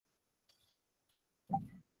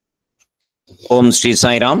ഓം ശ്രീ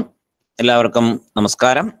സായിറാം. എല്ലാവർക്കും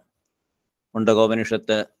നമസ്കാരം.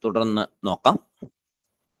 മുണ്ടകോപനിഷത്ത് തുടർന്ന് നോക്കാം.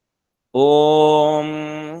 ഓം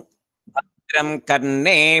ഭദ്രം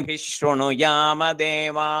കർണേഭിഃ ശൃണുയാമദേവാഃ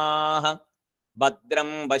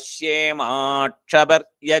ഭദ്രം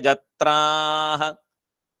പശ്യേമാക്ഷഭർയജത്രാഃ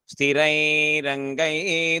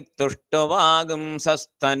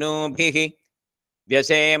സ്ഥിരൈരംഗൈസ്തുഷ്ടവാഗുംസസ്തനൂഭിഃ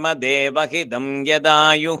വ്യശേമ ദേവഹിതം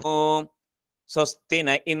യദായുഃ. സ്വസ്തി ന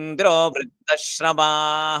ഇന്ദ്രോ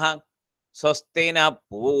വൃദ്ധശ്രവാഃ സ്വസ്തി ന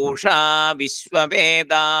പൂഷാ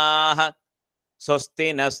വിശ്വവേദാഃ സ്വസ്തി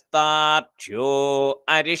നസ്താർക്ഷ്യോ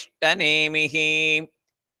അരിഷ്ടനേമിഃ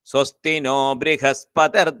സ്വസ്തി നോ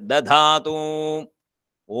ബൃഹസ്പതിർദധാതു.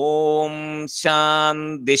 ഓം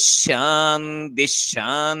ശാന്തി ശാന്തി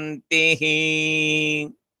ശാന്തിഃ.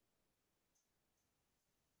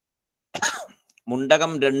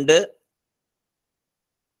 മുണ്ടകം 2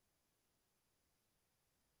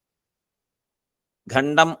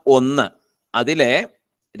 ഖണ്ഡം 1 അതിലെ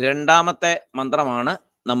രണ്ടാമത്തെ മന്ത്രമാണ്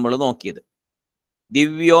നമ്മൾ നോക്കിയത്.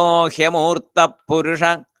 ദിവ്യോ ഹ്യമൂർത്ത പുരുഷ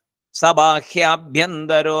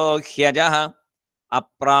സബാഹ്യാഭ്യന്തരോ ഹ്യജഃ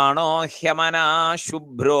അപ്രാണോ ഹ്യമനാ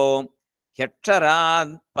ശുഭ്രോ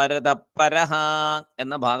ഹ്യക്ഷരാത് പരതപരഃ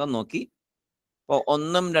എന്ന ഭാഗം നോക്കി. ഇപ്പോൾ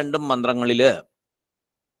 1ഉം 2ഉം മന്ത്രങ്ങളില്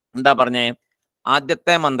എന്താ പറഞ്ഞേ?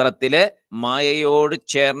 ആദ്യത്തെ മന്ത്രത്തില് മായയോട്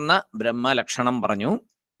ചേർന്ന ബ്രഹ്മലക്ഷണം പറഞ്ഞു.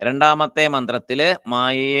 രണ്ടാമത്തെ മന്ത്രത്തില്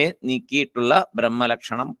മായയെ നീക്കിയിട്ടുള്ള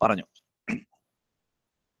ബ്രഹ്മലക്ഷണം പറഞ്ഞു.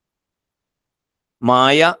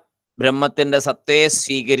 മായ ബ്രഹ്മത്തിന്റെ സത്തയെ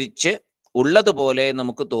സ്വീകരിച്ച് ഉള്ളതുപോലെ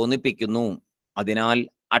നമുക്ക് തോന്നിപ്പിക്കുന്നു. അതിനാൽ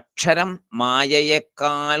അക്ഷരം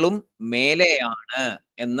മായയെക്കാളും മേലെയാണ്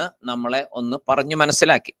എന്ന് നമ്മളെ ഒന്ന് പറഞ്ഞു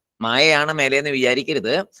മനസ്സിലാക്കി. മായയാണ് മേലെന്ന്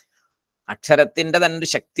വിചാരിക്കരുത്. അക്ഷരത്തിന്റെ തന്നെ ഒരു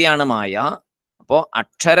ശക്തിയാണ് മായ. അപ്പോ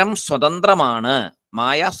അക്ഷരം സ്വതന്ത്രമാണ്,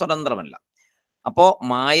 മായ സ്വതന്ത്രമല്ല. അപ്പോ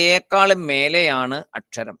മായയെക്കാളും മേലെയാണ്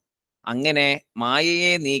അക്ഷരം. അങ്ങനെ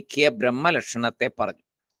മായയെ നീക്കിയ ബ്രഹ്മലക്ഷണത്തെ പറഞ്ഞു.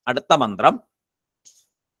 അടുത്ത മന്ത്രം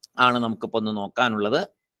ആണ് നമുക്കിപ്പോ ഒന്ന് നോക്കാനുള്ളത്.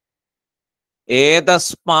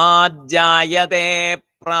 ഏതസ്മാജ്ജായതേ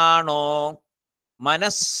പ്രാണോ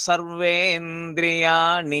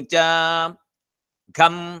മനസ്സർവേന്ദ്രിയാണി ച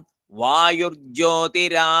ഖം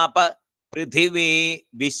വായുർജ്യോതിരാപ പൃഥിവീ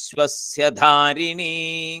വിശ്വസ്യ ധാരിണീ.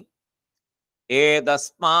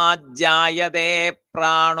 ഏതസ്മാജ്ജായതേ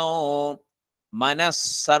പ്രാണോ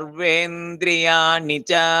മനസ്സർവേന്ദ്രിയാണി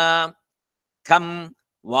ച ഖം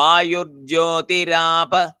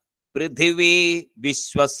വായുർജ്യോതിരാപ പൃഥിവീ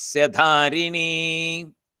വിശ്വസ്യ ധാരിണീ.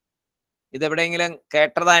 ഇതെവിടെയെങ്കിലും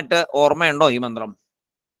കേട്ടതായിട്ട് ഓർമ്മയുണ്ടോ ഈ മന്ത്രം?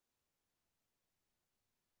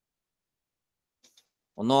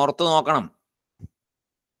 ഒന്ന് ഓർത്തു നോക്കണം.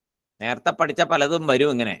 നേരത്തെ പഠിച്ച പലതും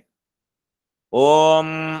വരും ഇങ്ങനെ. ഓം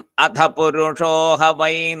അഥ പുരുഷോഹ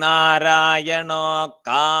വൈ നാരായണോ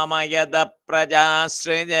കാമയദ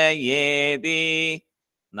പ്രജാസൃജയേതി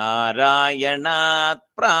നാരായണാത്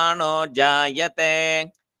പ്രാണോ ജായത്തെ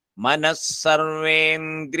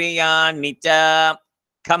മനസ്സർവേന്ദ്രിയാണി ച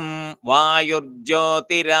ഖം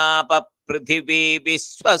വായുർജ്യോതിരാപ പൃഥിവീ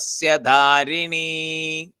വിശ്വസ്യ ധാരിണീ.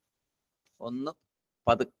 ഒന്ന്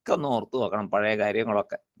പതുക്കെ ഒന്ന് ഓർത്തു നോക്കണം പഴയ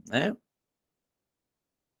കാര്യങ്ങളൊക്കെ.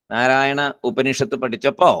 നാരായണ ഉപനിഷത്ത്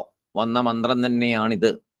പഠിച്ചപ്പോ വന്ന മന്ത്രം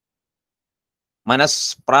തന്നെയാണിത്.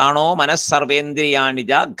 പ്രാണോ മനസ്സർവേന്ദ്രിയാണി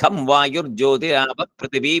ച ഖം വായുർജ്യോതിരാപ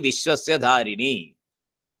പൃഥിവീ വിശ്വസ്യ ധാരിണി.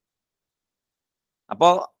 അപ്പോ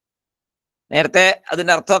നേരത്തെ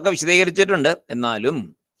അതിന്റെ അർത്ഥമൊക്കെ വിശദീകരിച്ചിട്ടുണ്ട്, എന്നാലും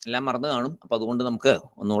എല്ലാം മറന്നു കാണും. അപ്പൊ അതുകൊണ്ട് നമുക്ക്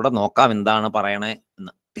ഒന്നുകൂടെ നോക്കാം എന്താണ് പറയണേ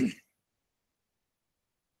എന്ന്.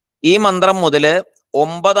 ഈ മന്ത്രം മുതല്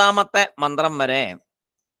 9ാമത്തെ മന്ത്രം വരെ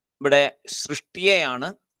ഇവിടെ സൃഷ്ടിയെയാണ്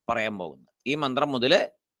പറയാൻ പോകുന്നത്. ഈ മന്ത്രം മുതല്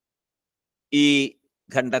ഈ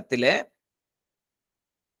ഖണ്ഡത്തിലെ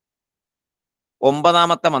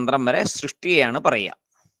 9ാമത്തെ മന്ത്രം വരെ സൃഷ്ടിയെയാണ് പറയുക.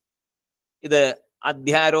 ഇത്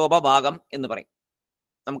അധ്യാരോപ ഭാഗം എന്ന് പറയും.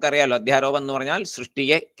 നമുക്കറിയാലോ, അധ്യാരോപം എന്ന് പറഞ്ഞാൽ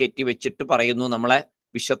സൃഷ്ടിയെ കെറ്റിവെച്ചിട്ട് പറയുന്നു, നമ്മളെ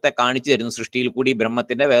വിശ്വത്തെ കാണിച്ചു തരുന്നു. സൃഷ്ടിയിൽ കൂടി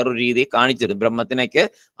ബ്രഹ്മത്തിന്റെ വേറൊരു രീതി കാണിച്ചു തരും. ബ്രഹ്മത്തിനേക്ക്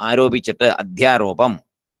ആരോപിച്ചിട്ട് അധ്യാരോപം.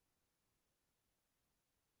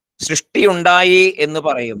 സൃഷ്ടി ഉണ്ടായി എന്ന്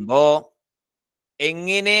പറയുമ്പോ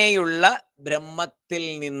എങ്ങനെയുള്ള ബ്രഹ്മത്തിൽ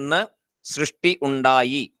നിന്ന് സൃഷ്ടി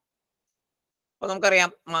ഉണ്ടായി? അപ്പൊ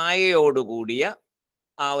നമുക്കറിയാം, മായയോടുകൂടിയ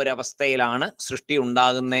ആ ഒരവസ്ഥയിലാണ് സൃഷ്ടി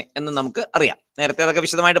ഉണ്ടാകുന്നത് എന്ന് നമുക്ക് അറിയാം. നേരത്തെ അതൊക്കെ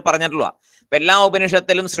വിശദമായിട്ട് പറഞ്ഞിട്ടുള്ള. അപ്പൊ എല്ലാ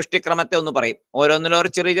ഉപനിഷത്തിലും സൃഷ്ടിക്രമത്തെ ഒന്ന് പറയും. ഓരോന്നിലും ഓരോ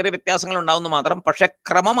ചെറിയ ചെറിയ വ്യത്യാസങ്ങൾ ഉണ്ടാവുന്ന മാത്രം. പക്ഷെ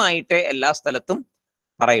ക്രമമായിട്ടേ എല്ലാ സ്ഥലത്തും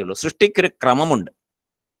പറയുള്ളൂ. സൃഷ്ടിക്കൊരു ക്രമമുണ്ട്.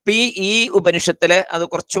 ഇപ്പൊ ഈ ഉപനിഷത്തില് അത്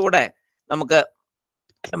കുറച്ചുകൂടെ നമുക്ക്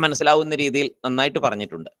മനസ്സിലാവുന്ന രീതിയിൽ നന്നായിട്ട്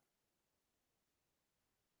പറഞ്ഞിട്ടുണ്ട്.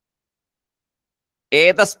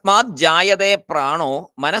 ഏതസ്മാത് ജായതേ പ്രാണോ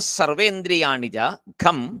മനസ്സർവേന്ദ്രിയാണി ച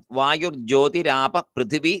ഖം വായുർജ്യോതിരാപ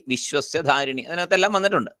പൃഥിവി വിശ്വസ്യ ധാരിണി. അതിനകത്തെല്ലാം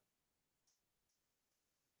വന്നിട്ടുണ്ട്.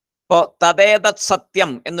 ഇപ്പോ തദേതത്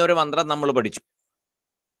സത്യം എന്നൊരു മന്ത്രം നമ്മൾ പഠിച്ചു.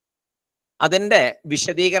 അതിന്റെ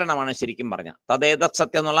വിശദീകരണമാണ് ശരിക്കും പറഞ്ഞ തദേതത്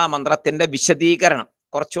സത്യം എന്നുള്ള ആ മന്ത്രത്തിന്റെ വിശദീകരണം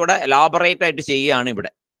കുറച്ചുകൂടെ എലാബറേറ്റ് ആയിട്ട് ചെയ്യുകയാണ്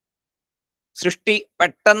ഇവിടെ. സൃഷ്ടി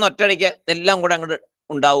പെട്ടെന്ന് ഒറ്റയടിക്ക് എല്ലാം കൂടെ അങ്ങോട്ട്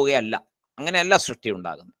ഉണ്ടാവുകയല്ല. അങ്ങനെയല്ല സൃഷ്ടി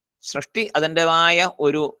ഉണ്ടാകുന്നത്. സൃഷ്ടി അതിൻ്റെതായ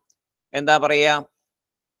ഒരു എന്താ പറയുക,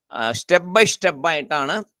 സ്റ്റെപ്പ് ബൈ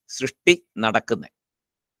സ്റ്റെപ്പായിട്ടാണ് സൃഷ്ടി നടക്കുന്നത്.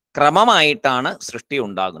 ക്രമമായിട്ടാണ് സൃഷ്ടി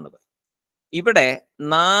ഉണ്ടാകുന്നത്. ഇവിടെ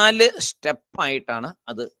 4 സ്റ്റെപ്പായിട്ടാണ്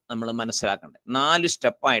അത് നമ്മൾ മനസ്സിലാക്കേണ്ടത്. 4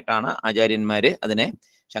 സ്റ്റെപ്പായിട്ടാണ് ആചാര്യന്മാര് അതിനെ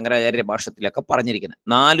ശങ്കരാചാര്യ ഭാഷ്യത്തിലൊക്കെ പറഞ്ഞിരിക്കുന്നത്.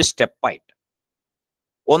 4 സ്റ്റെപ്പായിട്ട്.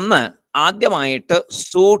 ഒന്ന്, ആദ്യമായിട്ട്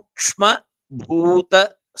സൂക്ഷ്മ ഭൂത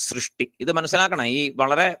സൃഷ്ടി. ഇത് മനസ്സിലാക്കണം. ഈ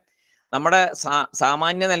വളരെ നമ്മുടെ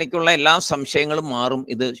സാമാന്യ നിലയ്ക്കുള്ള എല്ലാ സംശയങ്ങളും മാറും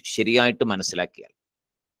ഇത് ശരിയായിട്ട് മനസ്സിലാക്കിയാൽ.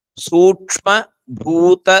 സൂക്ഷ്മ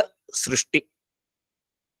ഭൂത സൃഷ്ടി.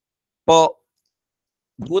 ഇപ്പോ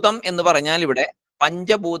ഭൂതം എന്ന് പറഞ്ഞാൽ ഇവിടെ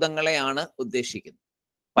പഞ്ചഭൂതങ്ങളെയാണ് ഉദ്ദേശിക്കുന്നത്.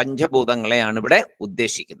 പഞ്ചഭൂതങ്ങളെയാണ് ഇവിടെ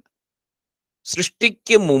ഉദ്ദേശിക്കുന്നത്.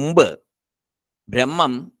 സൃഷ്ടിക്ക് മുമ്പ്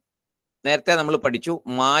ബ്രഹ്മം നേരത്തെ നമ്മൾ പഠിച്ചു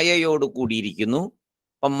മായയോട് കൂടിയിരിക്കുന്നു.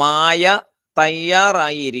 അപ്പൊ മായ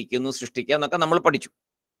തയ്യാറായിരിക്കുന്നു സൃഷ്ടിക്കുക എന്നൊക്കെ നമ്മൾ പഠിച്ചു.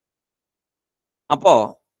 അപ്പോ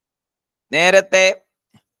നേരത്തെ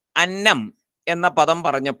അന്നം എന്ന പദം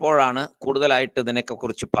പറഞ്ഞപ്പോഴാണ് കൂടുതലായിട്ട് ഇതിനൊക്കെ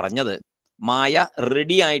കുറിച്ച് പറഞ്ഞത്. മായ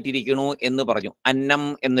റെഡി ആയിട്ടിരിക്കണു എന്ന് പറഞ്ഞു. അന്നം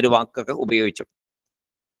എന്നൊരു വാക്കൊക്കെ ഉപയോഗിച്ചു.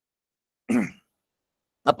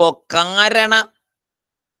 അപ്പോ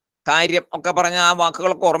കാര്യം ഒക്കെ പറഞ്ഞ ആ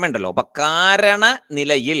വാക്കുകളൊക്കെ ഓർമ്മയുണ്ടല്ലോ. അപ്പൊ കാരണ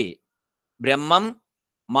നിലയിൽ ബ്രഹ്മം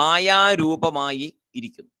മായാരൂപമായി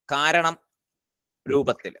ഇരിക്കുന്നു. കാരണം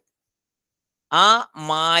രൂപത്തിൽ. ആ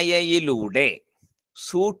മായയിലൂടെ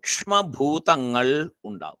സൂക്ഷ്മഭൂതങ്ങൾ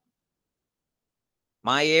ഉണ്ടാവും.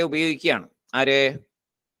 മായയെ ഉപയോഗിക്കുകയാണ് ആര്?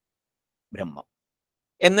 ബ്രഹ്മം.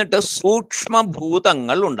 എന്നിട്ട്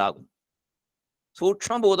സൂക്ഷ്മഭൂതങ്ങൾ ഉണ്ടാകും.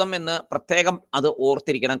 സൂക്ഷ്മഭൂതം എന്ന് പ്രത്യേകം അത്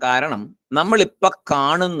ഓർത്തിരിക്കണം. കാരണം നമ്മളിപ്പൊ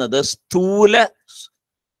കാണുന്നത് സ്ഥൂല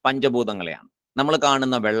പഞ്ചഭൂതങ്ങളെയാണ്. നമ്മൾ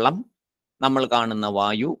കാണുന്ന വെള്ളം, നമ്മൾ കാണുന്ന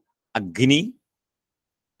വായു, അഗ്നി,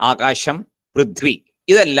 ആകാശം, പൃഥ്വി,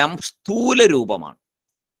 ഇതെല്ലാം സ്ഥൂല രൂപമാണ്.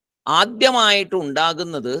 ആദ്യമായിട്ട്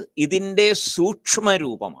ഉണ്ടാകുന്നത് ഇതിൻ്റെ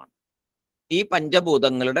സൂക്ഷ്മരൂപമാണ്. ഈ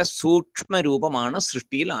പഞ്ചഭൂതങ്ങളുടെ സൂക്ഷ്മരൂപമാണ്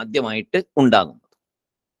സൃഷ്ടിയിൽ ആദ്യമായിട്ട് ഉണ്ടാകുന്നത്.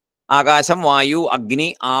 ആകാശം, വായു, അഗ്നി,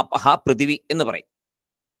 ആപഹ, പൃഥിവി എന്ന് പറയും.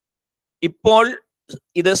 ഇപ്പോൾ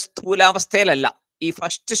ഇത് സ്ഥൂലാവസ്ഥയിലല്ല. ഈ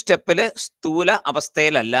ഫസ്റ്റ് സ്റ്റെപ്പില് സ്ഥൂല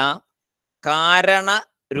അവസ്ഥയിലല്ല,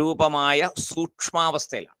 കാരണരൂപമായ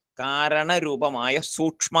സൂക്ഷ്മാവസ്ഥയിലാണ്. കാരണരൂപമായ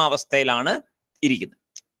സൂക്ഷ്മാവസ്ഥയിലാണ് ഇരിക്കുന്നത്.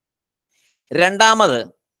 രണ്ടാമത്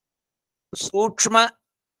സൂക്ഷ്മ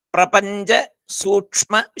പ്രപഞ്ച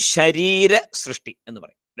സൂക്ഷ്മ ശരീര സൃഷ്ടി എന്ന്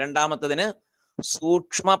പറയും. രണ്ടാമത്തതിന്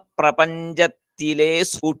സൂക്ഷ്മ പ്രപഞ്ചത്തിലെ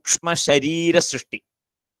സൂക്ഷ്മ ശരീര സൃഷ്ടി.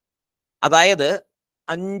 അതായത്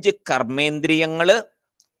 5 കർമ്മേന്ദ്രിയങ്ങള്,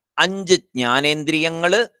 5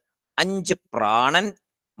 ജ്ഞാനേന്ദ്രിയങ്ങള്, 5 പ്രാണൻ,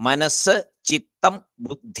 മനസ്സ്, ചിത്തം,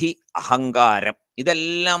 ബുദ്ധി, അഹങ്കാരം,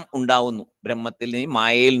 ഇതെല്ലാം ഉണ്ടാവുന്നു ബ്രഹ്മത്തിൽ നിന്ന്,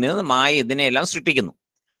 മായയിൽ നിന്ന്. മായ ഇതിനെല്ലാം സൃഷ്ടിക്കുന്നു.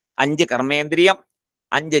 5 കർമ്മേന്ദ്രിയം,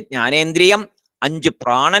 5 ജ്ഞാനേന്ദ്രിയം, 5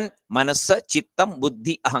 പ്രാണൻ, മനസ്സ്, ചിത്തം,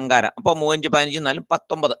 ബുദ്ധി, അഹങ്കാരം. അപ്പോൾ 3, 5, 15,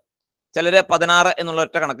 19, ചിലര് 16 എന്നുള്ള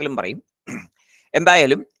ഒറ്റ കണക്കിലും പറയും.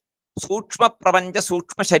 എന്തായാലും സൂക്ഷ്മ പ്രപഞ്ച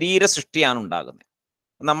സൂക്ഷ്മ ശരീര സൃഷ്ടിയാണ് ഉണ്ടാകുന്നത്.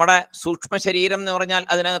 നമ്മുടെ സൂക്ഷ്മ ശരീരം എന്ന് പറഞ്ഞാൽ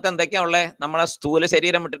അതിനകത്ത് എന്തൊക്കെയാ ഉള്ളത്? നമ്മുടെ സ്ഥൂല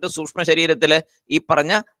ശരീരം വിട്ടിട്ട് സൂക്ഷ്മ ശരീരത്തില് ഈ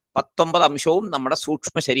പറഞ്ഞ 19 അംശവും നമ്മുടെ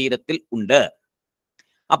സൂക്ഷ്മ ശരീരത്തിൽ ഉണ്ട്.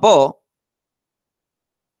 അപ്പോ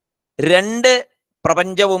 2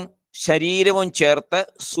 പ്രപഞ്ചവും ശരീരവും ചേർത്ത്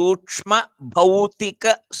സൂക്ഷ്മ ഭൗതിക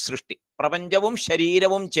സൃഷ്ടി. പ്രപഞ്ചവും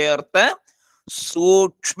ശരീരവും ചേർത്ത്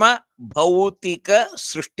സൂക്ഷ്മ ഭൗതിക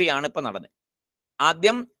സൃഷ്ടിയാണ് ഇപ്പൊ നടന്നത്.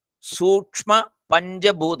 ആദ്യം സൂക്ഷ്മ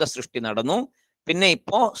പഞ്ചഭൂത സൃഷ്ടി നടന്നു. പിന്നെ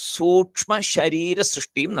ഇപ്പോ സൂക്ഷ്മ ശരീര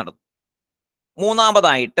സൃഷ്ടിയും നടന്നു.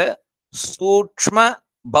 മൂന്നാമതായിട്ട് സൂക്ഷ്മ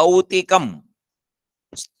ഭൗതികം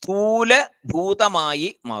സ്ഥൂലഭൂതമായി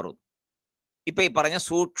മാറുന്നു. ഇപ്പൊ ഈ പറഞ്ഞ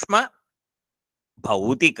സൂക്ഷ്മ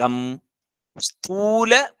ഭൗതികം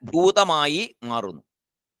സ്ഥൂലഭൂതമായി മാറുന്നു.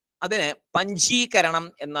 അതിന് പഞ്ചീകരണം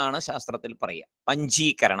എന്നാണ് ശാസ്ത്രത്തിൽ പറയുക.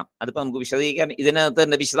 പഞ്ചീകരണം. അതിപ്പോ നമുക്ക് വിശദീകരണം,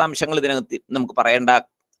 ഇതിനകത്ത് വിശദാംശങ്ങൾ ഇതിനകത്ത് നമുക്ക് പറയേണ്ട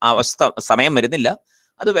സമയം വരുന്നില്ല.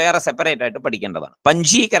 അത് വേറെ സെപ്പറേറ്റ് ആയിട്ട് പഠിക്കേണ്ടതാണ്.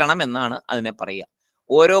 പഞ്ചീകരണം എന്നാണ് അതിനെ പറയുക.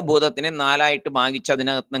 ഓരോ ഭൂതത്തിനെ 4ആയിട്ട് ഭാഗിച്ച്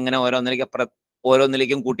അതിനകത്ത് ഇങ്ങനെ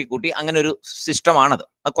ഓരോന്നിലേക്കും കൂട്ടി അങ്ങനെ ഒരു സിസ്റ്റമാണത്.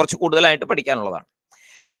 അത് കുറച്ച് കൂടുതലായിട്ട് പഠിക്കാനുള്ളതാണ്.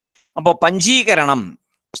 അപ്പോൾ പഞ്ചീകരണം,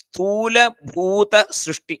 സ്ഥൂലഭൂത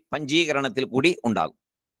സൃഷ്ടി പഞ്ചീകരണത്തിൽ കൂടി ഉണ്ടാകും.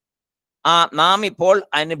 നാം ഇപ്പോൾ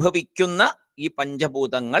അനുഭവിക്കുന്ന ഈ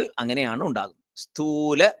പഞ്ചഭൂതങ്ങൾ അങ്ങനെയാണ് ഉണ്ടാകുന്നത്.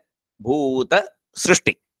 സ്ഥൂല ഭൂത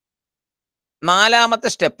സൃഷ്ടി. നാലാമത്തെ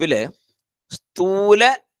സ്റ്റെപ്പില് സ്ഥൂല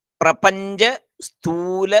പ്രപഞ്ച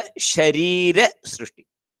സ്ഥൂല ശരീര സൃഷ്ടി.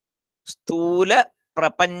 സ്ഥൂല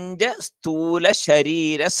പ്രപഞ്ച സ്ഥൂല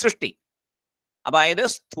ശരീര സൃഷ്ടി, അതായത്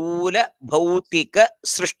സ്ഥൂല ഭൗതിക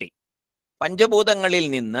സൃഷ്ടി. പഞ്ചഭൂതങ്ങളിൽ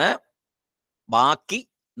നിന്ന് ബാക്കി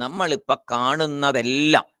നമ്മളിപ്പോ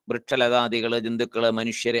കാണുന്നതെല്ലാം, വൃക്ഷലതാദികള്, ജന്തുക്കള്,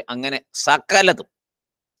 മനുഷ്യര്, അങ്ങനെ സകലതും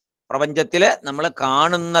പ്രപഞ്ചത്തില് നമ്മൾ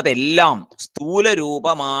കാണുന്നതെല്ലാം, സ്ഥൂല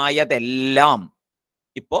രൂപമായതെല്ലാം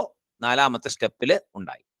ഇപ്പോ നാലാമത്തെ സ്റ്റെപ്പില്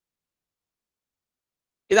ഉണ്ടായി.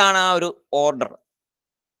 ഇതാണ് ആ ഒരു ഓർഡർ.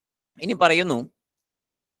 ഇനി പറയുന്നു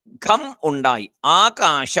ഘം ഉണ്ടായി,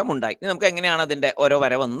 ആകാശം ഉണ്ടായി. നമുക്ക് എങ്ങനെയാണ് അതിന്റെ ഓരോ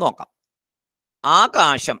വരവെന്ന് നോക്കാം.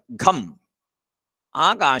 ആകാശം, ഘം,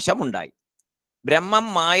 ആകാശം ഉണ്ടായി. ബ്രഹ്മം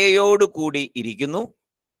മായയോട് കൂടി ഇരിക്കുന്നു,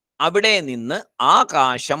 അവിടെ നിന്ന്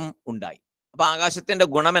ആകാശം ഉണ്ടായി. അപ്പൊ ആകാശത്തിന്റെ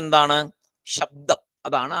ഗുണം എന്താണ്? ശബ്ദം.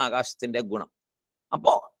 അതാണ് ആകാശത്തിന്റെ ഗുണം.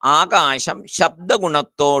 അപ്പോ ആകാശം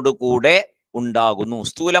ശബ്ദഗുണത്തോടു കൂടെ ഉണ്ടാകുന്നു,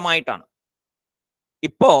 സ്ഥൂലമായിട്ടാണ്.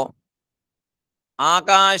 ഇപ്പോ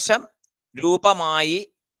ആകാശം രൂപമായി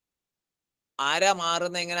ആരാ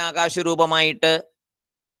മാറുന്ന? എങ്ങനെ ആകാശ രൂപമായിട്ട്?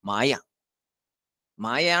 മായ.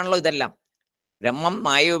 മായയാണല്ലോ ഇതെല്ലാം. ബ്രഹ്മം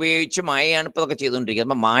മായ ഉപയോഗിച്ച് മായയാണ് ഇപ്പൊ ഇതൊക്കെ ചെയ്തുകൊണ്ടിരിക്കുന്നത്.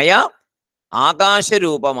 അപ്പൊ മായ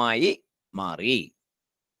ആകാശരൂപമായി മാറി.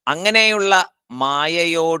 അങ്ങനെയുള്ള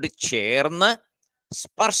മായയോട് ചേർന്ന്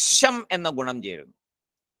സ്പർശം എന്ന ഗുണം ചേരുന്നു.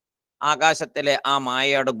 ആകാശത്തിലെ ആ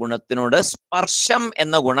മായയുടെ ഗുണത്തിനോട് സ്പർശം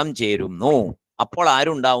എന്ന ഗുണം ചേരുന്നു. അപ്പോൾ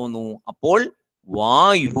ആരുണ്ടാവുന്നു? അപ്പോൾ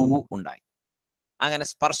വായു ഉണ്ടായി. അങ്ങനെ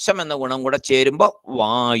സ്പർശം എന്ന ഗുണം കൂടെ ചേരുമ്പോ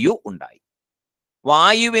വായു ഉണ്ടായി.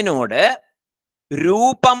 വായുവിനോട്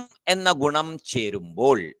രൂപം എന്ന ഗുണം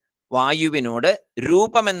ചേരുമ്പോൾ, വായുവിനോട്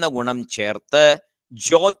രൂപം എന്ന ഗുണം ചേർത്ത്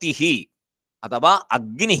ജ്യോതിഹി അഥവാ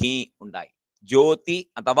അഗ്നിഹി ഉണ്ടായി. ജ്യോതി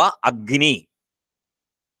അഥവാ അഗ്നി.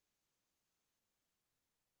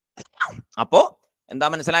 അപ്പോ എന്താ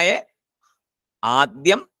മനസ്സിലായേ?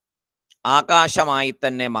 ആദ്യം ആകാശമായി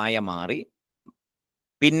തന്നെ മായ മാറി,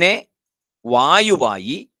 പിന്നെ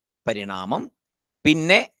വായുവായി പരിണാമം,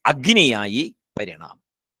 പിന്നെ അഗ്നിയായി പരിണാമം.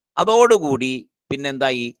 അതോടുകൂടി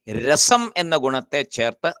പിന്നെന്തായി? രസം എന്ന ഗുണത്തെ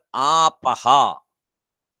ചേർത്ത് ആപഹ,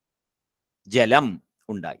 ജലം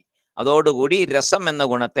ഉണ്ടായി. അതോടുകൂടി രസം എന്ന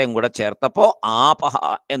ഗുണത്തെയും കൂടെ ചേർത്തപ്പോ ആപഹ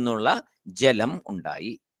എന്നുള്ള ജലം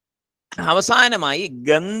ഉണ്ടായി. അവസാനമായി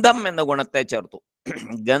ഗന്ധം എന്ന ഗുണത്തെ ചേർത്തു.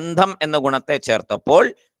 ഗന്ധം എന്ന ഗുണത്തെ ചേർത്തപ്പോൾ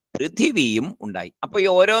പൃഥിവിയും ഉണ്ടായി. അപ്പൊ ഈ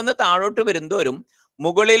ഓരോന്ന് താഴോട്ട് വരുന്തോറും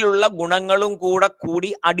മുകളിലുള്ള ഗുണങ്ങളും കൂടെ കൂടി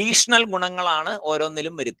അഡീഷണൽ ഗുണങ്ങളാണ്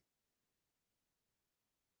ഓരോന്നിലും വരുന്നത്.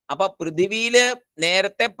 അപ്പൊ പൃഥിവിയില്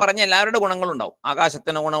നേരത്തെ പറഞ്ഞ എല്ലാവരുടെ ഗുണങ്ങളും ഉണ്ടാവും.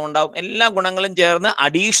 ആകാശത്തിന് ഗുണമുണ്ടാവും. എല്ലാ ഗുണങ്ങളും ചേർന്ന്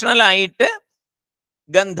അഡീഷണൽ ആയിട്ട്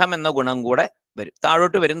ഗന്ധം എന്ന ഗുണം കൂടെ വരും.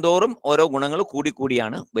 താഴോട്ട് വരുംതോറും ഓരോ ഗുണങ്ങൾ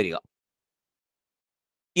കൂടിക്കൂടിയാണ് വരിക.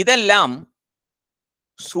 ഇതെല്ലാം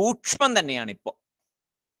സൂക്ഷ്മം തന്നെയാണ്.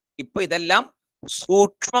 ഇപ്പൊ ഇതെല്ലാം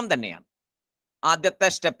സൂക്ഷ്മം തന്നെയാണ്. ആദ്യത്തെ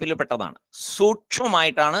സ്റ്റെപ്പിൽ പെട്ടതാണ്.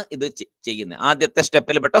 സൂക്ഷ്മമായിട്ടാണ് ഇത് ചെയ്യുന്നത്. ആദ്യത്തെ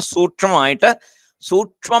സ്റ്റെപ്പിൽ പെട്ട സൂക്ഷ്മമായിട്ട്,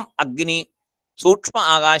 സൂക്ഷ്മം അഗ്നി, സൂക്ഷ്മ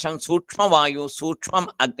ആകാശം, സൂക്ഷ്മവായു, സൂക്ഷ്മം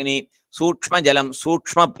അഗ്നി, സൂക്ഷ്മ ജലം,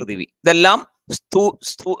 സൂക്ഷ്മ പൃഥിവി, ഇതെല്ലാം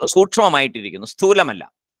സൂക്ഷ്മമായിട്ടിരിക്കുന്നു, സ്ഥൂലമല്ല.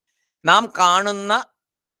 നാം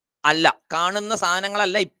കാണുന്ന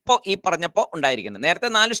സാധനങ്ങളല്ല ഇപ്പൊ ഈ പറഞ്ഞപ്പോ ഉണ്ടായിരിക്കുന്നത്. നേരത്തെ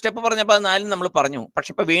 4 സ്റ്റെപ്പ് പറഞ്ഞപ്പോൾ അത് 4 നമ്മൾ പറഞ്ഞു.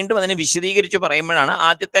 പക്ഷെ ഇപ്പൊ വീണ്ടും അതിനെ വിശദീകരിച്ച് പറയുമ്പോഴാണ്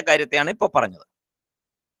ആദ്യത്തെ കാര്യത്തെയാണ് ഇപ്പൊ പറഞ്ഞത്.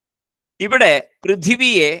 ഇവിടെ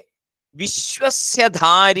പൃഥിവിയെ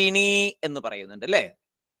വിശ്വസ്യധാരിണി എന്ന് പറയുന്നുണ്ട് അല്ലെ?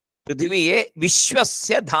 പൃഥിവിയെ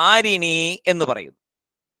വിശ്വസ്യധാരിണി എന്ന് പറയുന്നു.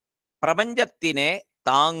 പ്രപഞ്ചത്തിനെ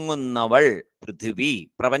താങ്ങുന്നവൾ പൃഥിവി.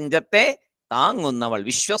 പ്രപഞ്ചത്തെ താങ്ങുന്നവൾ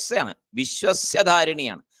വിശ്വസ്യാണ്,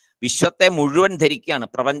 വിശ്വസ്യധാരിണിയാണ്. വിശ്വത്തെ മുഴുവൻ ധരിക്കുകയാണ്,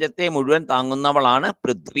 പ്രപഞ്ചത്തെ മുഴുവൻ താങ്ങുന്നവളാണ്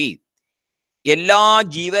പൃഥ്വി. എല്ലാ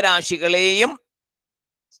ജീവരാശികളെയും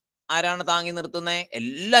ആരാണ് താങ്ങി നിർത്തുന്നത്?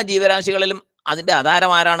 എല്ലാ ജീവരാശികളിലും അതിന്റെ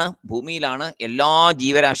ആധാരം ആരാണ്? ഭൂമിയിലാണ്. എല്ലാ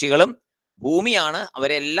ജീവരാശികളും ഭൂമിയാണ്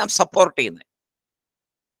അവരെല്ലാം സപ്പോർട്ട് ചെയ്യുന്നത്.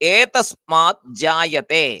 ഏതസ്മാത്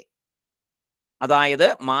ജായത്തെ, അതായത്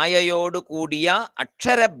മായയോട് കൂടിയ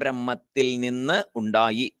അക്ഷരബ്രഹ്മത്തിൽ നിന്ന്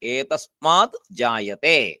ഉണ്ടായി. ഏതസ്മാത്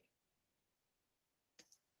ജായത്തെ,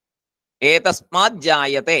 ഏതസ്മാത്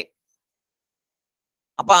ജായത്തെ.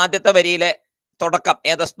 അപ്പൊ ആദ്യത്തെ വരിയിലെ തുടക്കം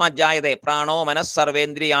ഏതസ്മാത് ജായത്തെ, പ്രാണോ മനസ്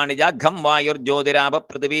സർവേന്ദ്രിയാണിജ ഘം വായുർ ജ്യോതിരാപ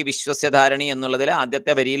പൃഥിവി വിശ്വസ്യധാരണി എന്നുള്ളതിൽ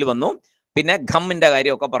ആദ്യത്തെ വരിയിൽ വന്നു. പിന്നെ ഘമ്മിന്റെ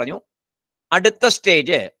കാര്യമൊക്കെ പറഞ്ഞു. അടുത്ത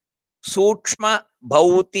സ്റ്റേജ് സൂക്ഷ്മ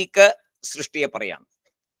ഭൗതിക സൃഷ്ടിയെ പറയാണ്.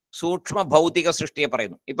 സൂക്ഷ്മ ഭൗതിക സൃഷ്ടിയെ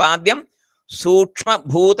പറയുന്നു. ഇപ്പൊ ആദ്യം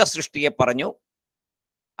സൂക്ഷ്മഭൂത സൃഷ്ടിയെ പറഞ്ഞു.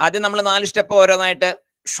 ആദ്യം നമ്മൾ 4 സ്റ്റെപ്പ് ഓരോന്നായിട്ട്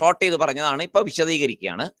ഷോർട്ട് ചെയ്ത് പറഞ്ഞതാണ്. ഇപ്പൊ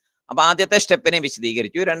വിശദീകരിക്കുകയാണ്. അപ്പൊ ആദ്യത്തെ സ്റ്റെപ്പിനെ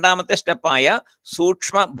വിശദീകരിച്ചു. രണ്ടാമത്തെ സ്റ്റെപ്പായ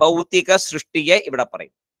സൂക്ഷ്മ ഭൗതിക സൃഷ്ടിയെ ഇവിടെ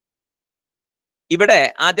പറയും. ഇവിടെ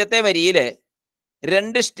ആദ്യത്തെ വരിയില്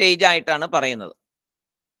 2 സ്റ്റേജ് ആയിട്ടാണ് പറയുന്നത്.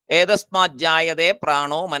 ഏതസ്മാജ്ജായതേ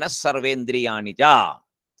പ്രാണോ മനസ്സർവേന്ദ്രിയാണിജ.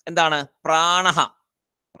 എന്താണ് പ്രാണഹ?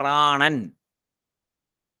 പ്രാണൻ,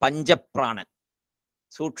 പഞ്ചപ്രാണൻ.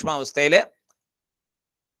 സൂക്ഷ്മാവസ്ഥയില്,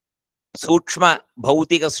 സൂക്ഷ്മ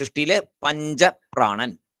ഭൗതിക സൃഷ്ടിയിലെ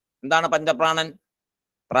പഞ്ചപ്രാണൻ. എന്താണ് പഞ്ചപ്രാണൻ?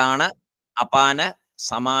 പ്രാണ, അപാന,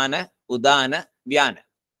 സമാന, ഉദാന, വ്യാന.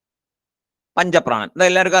 പഞ്ചപ്രാണൻ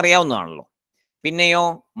ഇതെല്ലാവർക്കും അറിയാവുന്നതാണല്ലോ. പിന്നെയോ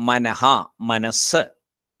മനഹ, മനസ്സ്.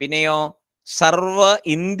 പിന്നെയോ സർവ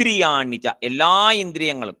ഇന്ദ്രിയാണിജ, എല്ലാ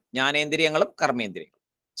ഇന്ദ്രിയങ്ങളും, ജ്ഞാനേന്ദ്രിയങ്ങളും കർമ്മേന്ദ്രിയങ്ങളും.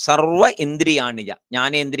 സർവ ഇന്ദ്രിയാണിജ,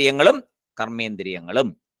 ജ്ഞാനേന്ദ്രിയങ്ങളും കർമ്മേന്ദ്രിയങ്ങളും.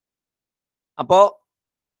 അപ്പോ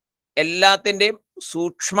എല്ലാത്തിൻ്റെയും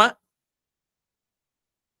സൂക്ഷ്മ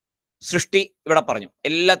സൃഷ്ടി ഇവിടെ പറഞ്ഞു.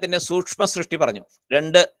 എല്ലാത്തിൻ്റെ സൂക്ഷ്മ സൃഷ്ടി പറഞ്ഞു.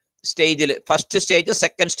 2 സ്റ്റേജിൽ, ഫസ്റ്റ് സ്റ്റേജ്,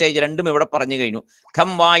 സെക്കൻഡ് സ്റ്റേജ്, രണ്ടും ഇവിടെ പറഞ്ഞു കഴിഞ്ഞു. ഖം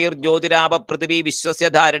വായുർ ജ്യോതിരാപ പൃഥിവി വിശ്വസ്യ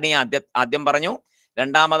ധാരണി ആദ്യം പറഞ്ഞു.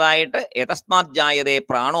 രണ്ടാമതായിട്ട് ഏതസ്മാജ്ജായതേ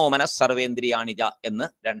പ്രാണോ മനഃ സർവേന്ദ്രിയാണിജ എന്ന്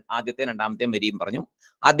ആദ്യത്തെ രണ്ടാമത്തെയും വരിയും പറഞ്ഞു.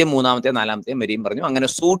 ആദ്യം മൂന്നാമത്തെ നാലാമത്തെയും വരിയും പറഞ്ഞു. അങ്ങനെ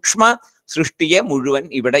സൂക്ഷ്മ സൃഷ്ടിയെ മുഴുവൻ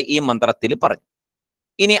ഇവിടെ ഈ മന്ത്രത്തിൽ പറഞ്ഞു.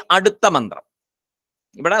 ഇനി അടുത്ത മന്ത്രം.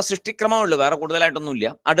 ഇവിടെ സൃഷ്ടിക്രമമുള്ളൂ, വേറെ കൂടുതലായിട്ടൊന്നുമില്ല.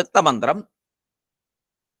 അടുത്ത മന്ത്രം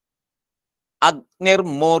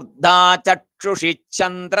അഗ്നിർമൂർധാ ചക്ഷുഷി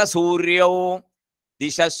ചന്ദ്രസൂര്യോ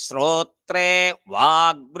ദിശശ്രോത്രേ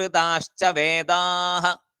വാഗ്വൃതാശ്ച വേദാഃ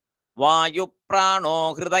വായുപ്രാണോ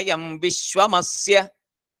ഹൃദയം വിശ്വമസ്യ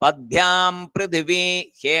പദ്ഭ്യാം പൃഥിവീ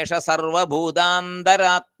ഹേഷ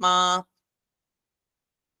സർവഭൂതാന്തരാത്മാ.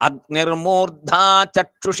 അഗ്നിർമൂർധാ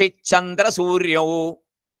ചക്ഷുഷി ചന്ദ്രസൂര്യോ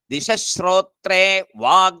ദിശശ്രോത്രേ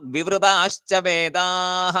വാഗ്വിവൃതാശ്ച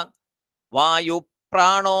വേദാഃ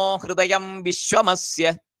വായുപ്രാണോ ഹൃദയം വിശ്വമസ്യ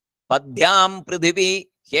പദ്ഭ്യാം പൃഥിവീ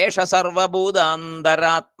ഹേഷ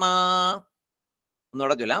സർവഭൂതാന്തരാത്മാ.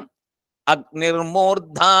 ഒന്നുകൂടെ ചൊല്ലാം.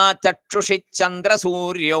 അഗ്നിർമൂർധാ ചക്ഷുഷി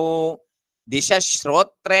ചന്ദ്രസൂര്യോ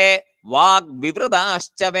ദിശശ്രോത്രേ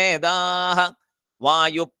വാഗ്വിവൃതാശ്ച വേദാഃ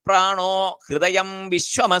വായുപ്രാണോ ഹൃദയം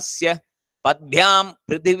വിശ്വമസ്യ പദ്ഭ്യാം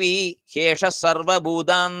പൃഥിവീ ഹേഷ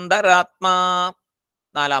സർവഭൂതാന്തരാത്മാ.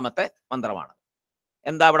 നാലാമത്തെ മന്ത്രമാണ്.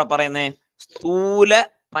 എന്താ ഇവിടെ പറയുന്നത്? സ്ഥൂല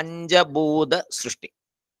പഞ്ചഭൂത സൃഷ്ടി.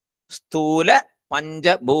 സ്ഥൂല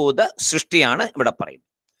പഞ്ചഭൂത സൃഷ്ടിയാണ് ഇവിടെ പറയുന്നത്.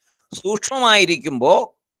 സൂക്ഷ്മമായിരിക്കുമ്പോ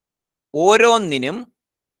ഓരോന്നിനും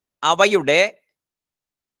അവയുടെ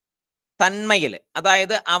തന്മയില്,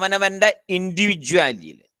 അതായത് അവനവന്റെ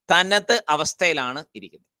ഇൻഡിവിജ്വാലിറ്റിയില്, തനത് അവസ്ഥയിലാണ്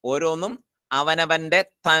ഇരിക്കുന്നത്. ഓരോന്നും അവനവന്റെ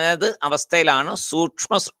തനത് അവസ്ഥയിലാണ്.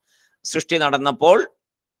 സൂക്ഷ്മ സൃഷ്ടി നടന്നപ്പോൾ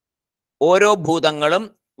ഓരോ ഭൂതങ്ങളും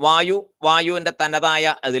വായുവിന്റെ തനതായ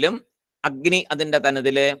അതിലും, അഗ്നി അതിൻ്റെ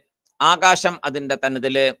തനതില്, ആകാശം അതിൻ്റെ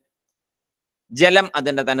തനതില്, ജലം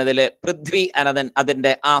അതിൻ്റെ തനതില്, പൃഥ്വി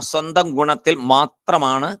അതിൻ്റെ ആ സ്വന്തം ഗുണത്തിൽ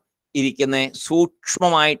മാത്രമാണ് ഇരിക്കുന്ന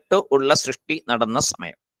സൂക്ഷ്മമായിട്ട് ഉള്ള സൃഷ്ടി നടന്ന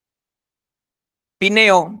സമയം.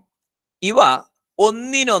 പിന്നെയോ ഇവ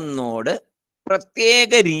ഒന്നിനൊന്നോട്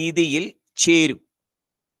പ്രത്യേക രീതിയിൽ ചേരും.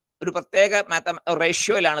 ഒരു പ്രത്യേക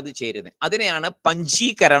റേഷ്യോയിലാണ് ഇത് ചേരുന്നത്. അതിനെയാണ്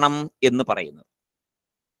പഞ്ചീകരണം എന്ന് പറയുന്നത്.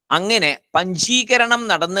 അങ്ങനെ പഞ്ചീകരണം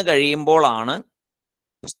നടന്നു കഴിയുമ്പോഴാണ്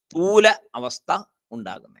സ്ഥൂല അവസ്ഥ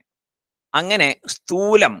ഉണ്ടാകുന്നത്. അങ്ങനെ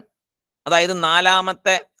സ്ഥൂലം, അതായത്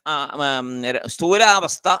നാലാമത്തെ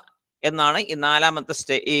സ്ഥൂലാവസ്ഥ എന്നാണ് ഈ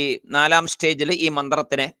നാലാം സ്റ്റേജിൽ ഈ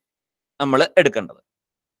മന്ത്രത്തിനെ നമ്മൾ എടുക്കേണ്ടത്.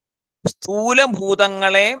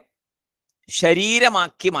 സ്ഥൂലഭൂതങ്ങളെ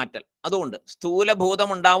ശരീരമാക്കി മാറ്റൽ. അതുകൊണ്ട് സ്ഥൂലഭൂതം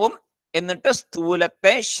ഉണ്ടാവും, എന്നിട്ട്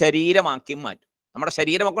സ്ഥൂലത്തെ ശരീരമാക്കി മാറ്റും. നമ്മുടെ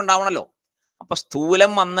ശരീരമൊക്കെ ഉണ്ടാവണല്ലോ. അപ്പൊ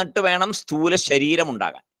സ്ഥൂലം വന്നിട്ട് വേണം സ്ഥൂല ശരീരം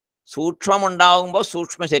ഉണ്ടാകാൻ. സൂക്ഷ്മം ഉണ്ടാകുമ്പോൾ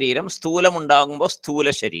സൂക്ഷ്മ ശരീരം, സ്ഥൂലം ഉണ്ടാകുമ്പോൾ സ്ഥൂല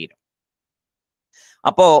ശരീരം.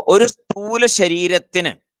 അപ്പോ ഒരു സ്ഥൂല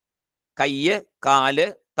ശരീരത്തിന് കയ്യ്, കാല്,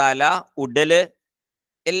 തല, ഉടല്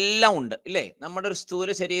എല്ലാം ഉണ്ട്, ഇല്ലേ? നമ്മുടെ ഒരു സ്ഥൂല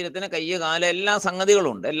ശരീരത്തിന് കയ്യ്, കാല്, എല്ലാ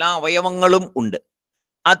സംഗതികളും ഉണ്ട്, എല്ലാ അവയവങ്ങളും ഉണ്ട്.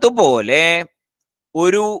 അതുപോലെ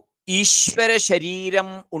ഒരു ഈശ്വര ശരീരം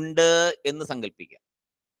ഉണ്ട് എന്ന് സങ്കല്പിക്കുക.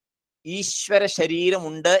 ഈശ്വര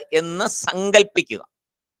ശരീരമുണ്ട് എന്ന് സങ്കല്പിക്കുക.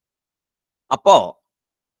 അപ്പോ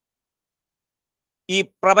ഈ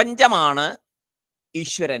പ്രപഞ്ചമാണ്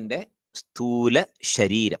ഈശ്വരന്റെ സ്ഥൂല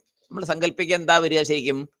ശരീരം. നമ്മൾ സങ്കല്പിക്കുക എന്താ വരിക?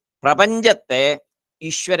 ശരിക്കും പ്രപഞ്ചത്തെ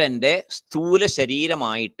ഈശ്വരന്റെ സ്ഥൂല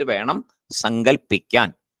ശരീരമായിട്ട് വേണം സങ്കല്പിക്കാൻ.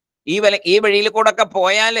 ഈ വഴിയിൽ കൂടെ ഒക്കെ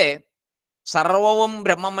പോയാലേ സർവവും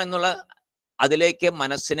ബ്രഹ്മം എന്നുള്ള അതിലേക്ക്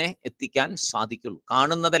മനസ്സിനെ എത്തിക്കാൻ സാധിക്കുള്ളൂ.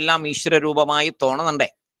 കാണുന്നതെല്ലാം ഈശ്വര രൂപമായി തോന്നണ്ടേ?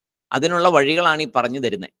 അതിനുള്ള വഴികളാണ് ഈ പറഞ്ഞു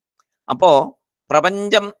തരുന്നത്. അപ്പോ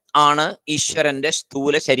പ്രപഞ്ചം ആണ് ഈശ്വരന്റെ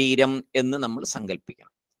സ്ഥൂല ശരീരം എന്ന് നമ്മൾ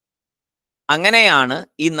സങ്കല്പിക്കണം. അങ്ങനെയാണ്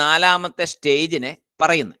ഈ നാലാമത്തെ സ്റ്റേജിനെ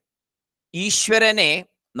പറയുന്നത്. ഈശ്വരനെ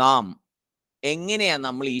നാം എങ്ങനെയാ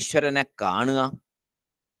നമ്മൾ ഈശ്വരനെ കാണുക?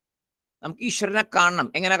 നമുക്ക് ഈശ്വരനെ കാണണം.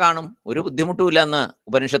 എങ്ങനെ കാണും? ഒരു ബുദ്ധിമുട്ടുമില്ല എന്ന്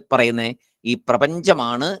ഉപനിഷത്ത് പറയുന്നേ. ഈ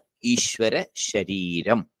പ്രപഞ്ചമാണ് ഈശ്വര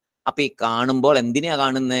ശരീരം. അപ്പൊ ഈ കാണുമ്പോൾ എന്തിനാ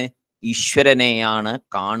കാണുന്നേ? ഈശ്വരനെയാണ്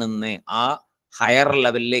കാണുന്നേ. ആ ഹയർ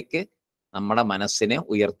ലെവലിലേക്ക് നമ്മുടെ മനസ്സിനെ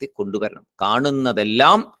ഉയർത്തി കൊണ്ടുവരണം.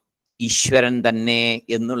 കാണുന്നതെല്ലാം ഈശ്വരൻ തന്നെ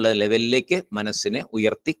എന്നുള്ള ലെവലിലേക്ക് മനസ്സിനെ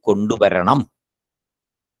ഉയർത്തി കൊണ്ടുവരണം.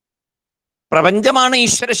 പ്രപഞ്ചമാണ്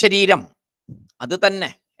ഈശ്വര ശരീരം. അത് തന്നെ.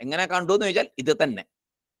 എങ്ങനെ കണ്ടു എന്ന് ചോദിച്ചാൽ ഇത് തന്നെ.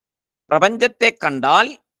 പ്രപഞ്ചത്തെ കണ്ടാൽ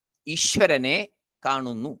ഈശ്വരനെ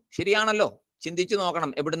കാണുന്നു. ശരിയാണല്ലോ? ചിന്തിച്ചു നോക്കണം.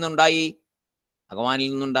 എവിടുന്നുണ്ടായി? ഭഗവാനിൽ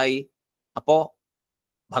നിന്നുണ്ടായി. അപ്പോ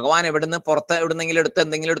ഭഗവാൻ എവിടുന്ന് പുറത്ത് എവിടുന്നെങ്കിലും എടുത്ത്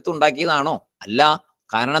എന്തെങ്കിലും എടുത്ത് ഉണ്ടാക്കിയതാണോ? അല്ല.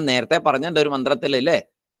 കാരണം നേരത്തെ പറഞ്ഞിട്ടുണ്ട് ഒരു മന്ത്രത്തിലല്ലേ,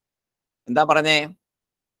 എന്താ പറഞ്ഞേ?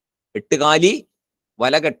 എട്ടുകാലി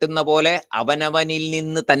വല കെട്ടുന്ന പോലെ അവനവനിൽ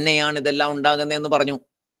നിന്ന് തന്നെയാണ് ഇതെല്ലാം ഉണ്ടാകുന്നതെന്ന് പറഞ്ഞു.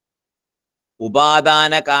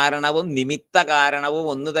 ഉപാദാന കാരണവും നിമിത്ത കാരണവും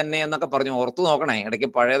ഒന്ന് തന്നെ എന്നൊക്കെ പറഞ്ഞു. ഓർത്തു നോക്കണേ, ഇടയ്ക്ക്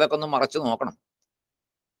പഴയതൊക്കെ ഒന്ന് മറച്ചു നോക്കണം.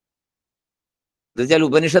 ഇത് വെച്ചാൽ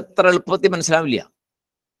ഉപനിഷത്ത് എളുപ്പത്തിൽ മനസ്സിലാവില്ല.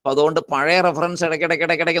 അപ്പൊ അതുകൊണ്ട് പഴയ റെഫറൻസ്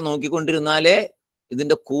ഇടയ്ക്കിടയ്ക്ക് നോക്കിക്കൊണ്ടിരുന്നാലേ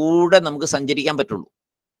ഇതിന്റെ കൂടെ നമുക്ക് സഞ്ചരിക്കാൻ പറ്റുള്ളൂ.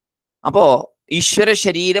 അപ്പോ ഈശ്വര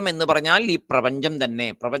ശരീരം എന്ന് പറഞ്ഞാൽ ഈ പ്രപഞ്ചം തന്നെ.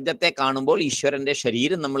 പ്രപഞ്ചത്തെ കാണുമ്പോൾ ഈശ്വരന്റെ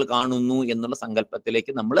ശരീരം നമ്മൾ കാണുന്നു എന്നുള്ള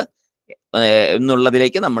സങ്കല്പത്തിലേക്ക്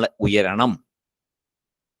നമ്മൾ ഉയരണം.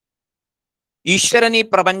 ഈശ്വരൻ ഈ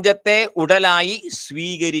പ്രപഞ്ചത്തെ ഉടലായി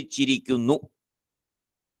സ്വീകരിച്ചിരിക്കുന്നു.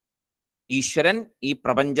 ഈശ്വരൻ ഈ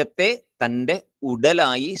പ്രപഞ്ചത്തെ തൻ്റെ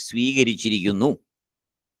ഉടലായി സ്വീകരിച്ചിരിക്കുന്നു.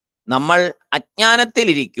 നമ്മൾ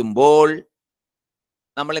അജ്ഞാനത്തിലിരിക്കുമ്പോൾ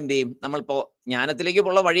നമ്മൾ എന്ത് ചെയ്യും? നമ്മളിപ്പോ ജ്ഞാനത്തിലേക്ക്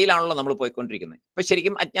ഉള്ള വഴിയിലാണല്ലോ നമ്മൾ പോയിക്കൊണ്ടിരിക്കുന്നത്. ഇപ്പൊ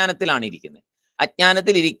ശരിക്കും അജ്ഞാനത്തിലാണ് ഇരിക്കുന്നത്.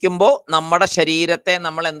 അജ്ഞാനത്തിലിരിക്കുമ്പോൾ നമ്മുടെ ശരീരത്തെ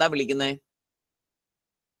നമ്മൾ എന്താ വിളിക്കുന്നത്?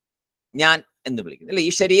 ഞാൻ എന്ന് വിളിക്കുന്നത് അല്ലെ?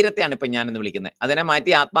 ഈ ശരീരത്തെയാണ് ഇപ്പൊ ഞാൻ എന്ന് വിളിക്കുന്നത്. അതിനെ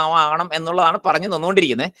മാറ്റി ആത്മാവാകണം എന്നുള്ളതാണ് പറഞ്ഞു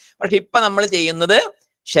തന്നുകൊണ്ടിരിക്കുന്നത്. പക്ഷെ ഇപ്പൊ നമ്മൾ ചെയ്യുന്നത്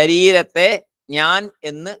ശരീരത്തെ ഞാൻ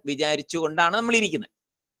എന്ന് വിചാരിച്ചുകൊണ്ടാണ് നമ്മൾ ഇരിക്കുന്നത്.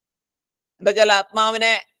 എന്താ വെച്ചാൽ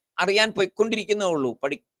ആത്മാവിനെ അറിയാൻ പോയിക്കൊണ്ടിരിക്കുന്നേ ഉള്ളൂ,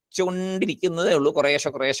 പഠിച്ചുകൊണ്ടിരിക്കുന്നതേ ഉള്ളൂ,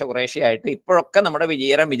 കുറേശ്ശെ ആയിട്ട്. ഇപ്പോഴൊക്കെ നമ്മുടെ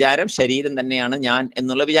വിചാരം ശരീരം തന്നെയാണ് ഞാൻ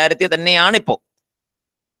എന്നുള്ള വിചാരത്തെ തന്നെയാണ് ഇപ്പോ.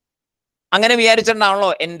 അങ്ങനെ വിചാരിച്ചിട്ടുണ്ടാണല്ലോ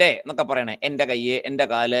എൻ്റെ എന്നൊക്കെ പറയണേ. എൻ്റെ കയ്യ്, എൻ്റെ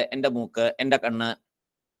കാല്, എൻ്റെ മൂക്ക്, എൻ്റെ കണ്ണ്,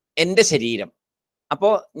 എൻ്റെ ശരീരം. അപ്പോ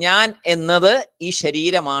ഞാൻ എന്നത് ഈ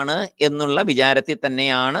ശരീരമാണ് എന്നുള്ള വിചാരത്തിൽ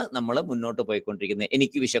തന്നെയാണ് നമ്മൾ മുന്നോട്ട് പോയിക്കൊണ്ടിരിക്കുന്നത്.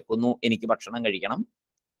 എനിക്ക് വിശക്കുന്നു, എനിക്ക് ഭക്ഷണം കഴിക്കണം,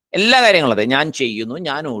 എല്ലാ കാര്യങ്ങളും അതെ. ഞാൻ ചെയ്യുന്നു,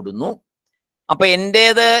 ഞാൻ ഓടുന്നു. അപ്പൊ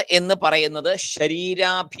എൻ്റേത് എന്ന് പറയുന്നത്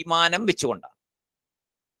ശരീരാഭിമാനം വെച്ചുകൊണ്ടാണ്.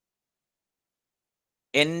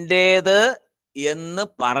 എൻ്റേത് എന്ന്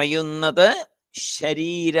പറയുന്നത്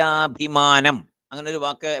ശരീരാഭിമാനം. അങ്ങനെ ഒരു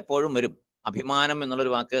വാക്ക് എപ്പോഴും വരും. അഭിമാനം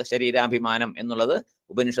എന്നുള്ളൊരു വാക്ക്, ശരീരാഭിമാനം എന്നുള്ളത്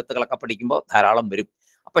ഉപനിഷത്തുകളൊക്കെ പഠിക്കുമ്പോൾ ധാരാളം വരും.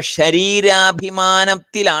 അപ്പൊ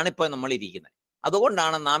ശരീരാഭിമാനത്തിലാണ് ഇപ്പൊ നമ്മൾ ഇരിക്കുന്നത്.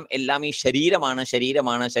 അതുകൊണ്ടാണ് നാം എല്ലാം ഈ ശരീരമാണ്,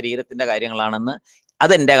 ശരീരത്തിന്റെ കാര്യങ്ങളാണെന്ന്,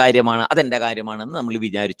 അതെന്റെ കാര്യമാണെന്ന് നമ്മൾ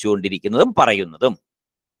വിചാരിച്ചുകൊണ്ടിരിക്കുന്നതും പറയുന്നതും.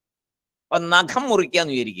 അപ്പൊ നഖം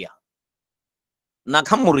മുറിക്കാന്ന് വിചാരിക്കുക.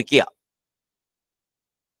 നഖം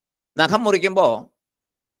മുറിക്കുമ്പോ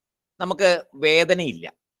നമുക്ക് വേദനയില്ല.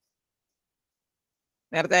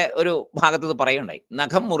 നേരത്തെ ഒരു ഭാഗത്ത് ഇത് പറയുണ്ടായി.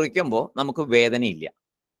 നഖം മുറിക്കുമ്പോൾ നമുക്ക് വേദനയില്ല.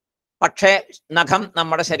 പക്ഷേ നഖം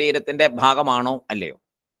നമ്മുടെ ശരീരത്തിന്റെ ഭാഗമാണോ? അല്ലയോ?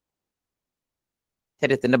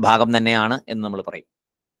 ശരീരത്തിന്റെ ഭാഗം തന്നെയാണ് എന്ന് നമ്മൾ പറയും.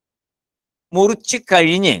 മുറിച്ച്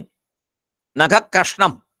കഴിഞ്ഞ്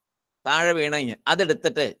നഖക്കഷ്ണം താഴെ വീണഴിഞ്ഞ്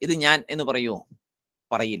അതെടുത്തിട്ട് ഇത് ഞാൻ എന്ന് പറയുമോ?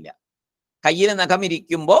 പറയില്ല. കയ്യിൽ നഖം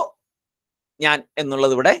ഇരിക്കുമ്പോ ഞാൻ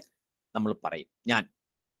എന്നുള്ളത് ഇവിടെ നമ്മൾ പറയും. ഞാൻ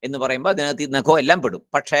എന്ന് പറയുമ്പോൾ അതിനകത്ത് നഖം എല്ലാം പെടും.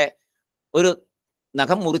 പക്ഷേ ഒരു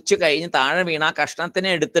നഖം മുറിച്ചു കഴിഞ്ഞ് താഴെ വീണ ആ കഷ്ണത്തിനെ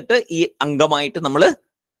എടുത്തിട്ട് ഈ അംഗമായിട്ട് നമ്മൾ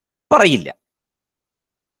പറയില്ല.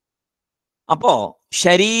 അപ്പോ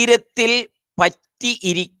ശരീരത്തിൽ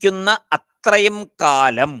പറ്റിയിരിക്കുന്ന അത്രയും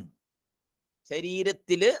കാലം,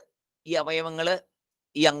 ശരീരത്തില് ഈ അവയവങ്ങള്,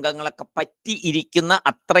 ഈ അംഗങ്ങളൊക്കെ പറ്റിയിരിക്കുന്ന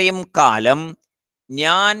അത്രയും കാലം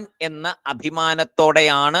ഞാൻ എന്ന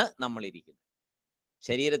അഭിമാനത്തോടെയാണ് നമ്മൾ ഇരിക്കുന്നത്.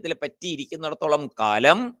 ശരീരത്തിൽ പറ്റിയിരിക്കുന്നിടത്തോളം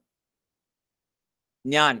കാലം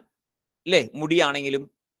ഞാൻ, അല്ലേ? മുടിയാണെങ്കിലും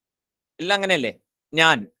എല്ലാം അങ്ങനെയല്ലേ?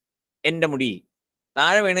 ഞാൻ, എൻ്റെ മുടി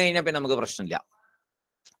താഴെ വീണ് കഴിഞ്ഞാൽ പിന്നെ നമുക്ക് പ്രശ്നമില്ല.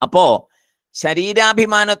 അപ്പോ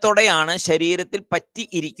ശരീരാഭിമാനത്തോടെയാണ് ശരീരത്തിൽ പറ്റി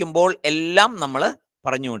ഇരിക്കുമ്പോൾ എല്ലാം നമ്മൾ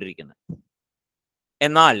പറഞ്ഞുകൊണ്ടിരിക്കുന്നത്.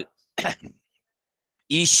 എന്നാൽ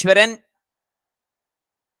ഈശ്വരൻ,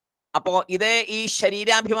 അപ്പോ ഇതേ ഈ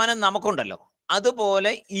ശരീരാഭിമാനം നമുക്കുണ്ടല്ലോ,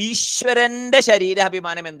 അതുപോലെ ഈശ്വരന്റെ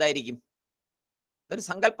ശരീരാഭിമാനം എന്തായിരിക്കും? ഇതൊരു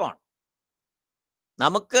സങ്കല്പമാണ്.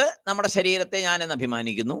 നമുക്ക് നമ്മുടെ ശരീരത്തെ ഞാൻ എന്ന്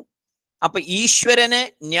അഭിമാനിക്കുന്നു. അപ്പൊ ഈശ്വരന്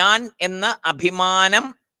ഞാൻ എന്ന അഭിമാനം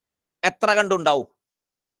എത്ര കണ്ടുണ്ടാവും?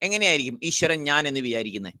 എങ്ങനെയായിരിക്കും ഈശ്വരൻ ഞാൻ എന്ന്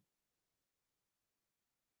വിചാരിക്കുന്നത്?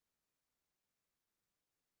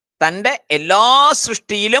 തൻ്റെ എല്ലാ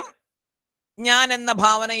സൃഷ്ടിയിലും ഞാൻ എന്ന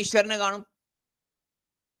ഭാവന ഈശ്വരന് കാണും.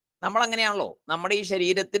 നമ്മൾ അങ്ങനെയാണല്ലോ, നമ്മുടെ ഈ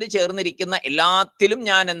ശരീരത്തിൽ ചേർന്നിരിക്കുന്ന എല്ലാത്തിലും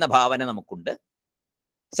ഞാൻ എന്ന ഭാവന നമുക്കുണ്ട്,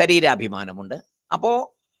 ശരീരാഭിമാനമുണ്ട്. അപ്പോ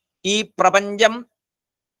ഈ പ്രപഞ്ചം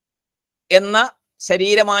എന്ന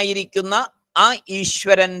ശരീരമായിരിക്കുന്ന ആ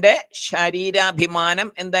ഈശ്വരന്റെ ശരീരാഭിമാനം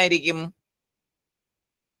എന്തായിരിക്കും?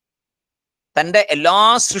 തൻ്റെ എല്ലാ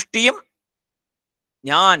സൃഷ്ടിയും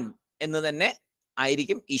ഞാൻ എന്ന് തന്നെ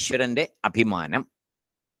ആയിരിക്കും ഈശ്വരന്റെ അഭിമാനം.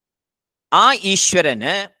 ആ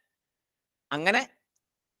ഈശ്വരന് അങ്ങനെ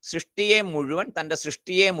തൻ്റെ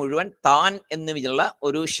സൃഷ്ടിയെ മുഴുവൻ താൻ എന്നുള്ള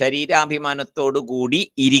ഒരു ശരീരാഭിമാനത്തോടു കൂടി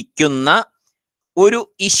ഇരിക്കുന്ന ഒരു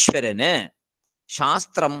ഈശ്വരന്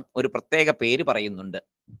ശാസ്ത്രം ഒരു പ്രത്യേക പേര് പറയുന്നുണ്ട്.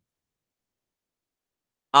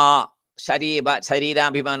 ആ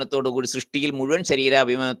ശരീരാഭിമാനത്തോടു കൂടി, സൃഷ്ടിയിൽ മുഴുവൻ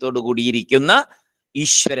ശരീരാഭിമാനത്തോടു കൂടി ഇരിക്കുന്ന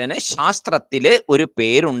ഈശ്വരന് ശാസ്ത്രത്തില് ഒരു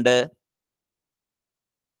പേരുണ്ട്.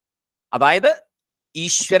 അതായത്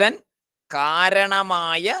ഈശ്വരൻ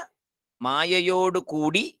കാരണമായ മായയോട്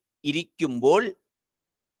കൂടി ഇരിക്കുമ്പോൾ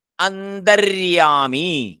അന്തര്യാമി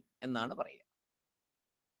എന്നാണ് പറയുക.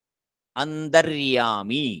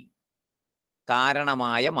 അന്തര്യാമി,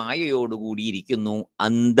 കാരണമായ മായയോടുകൂടി ഇരിക്കുന്നു,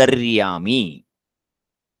 അന്തര്യാമി.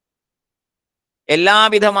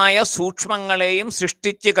 എല്ലാവിധമായ സൂക്ഷ്മങ്ങളെയും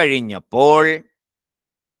സൃഷ്ടിച്ചു കഴിഞ്ഞപ്പോൾ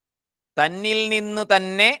തന്നിൽ നിന്ന്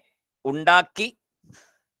തന്നെ ഉണ്ടാക്കി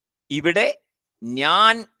ഇവിടെ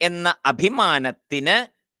ഞാൻ എന്ന അഭിമാനത്തിന്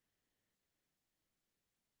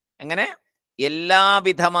എങ്ങനെ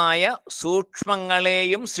എല്ലാവിധമായ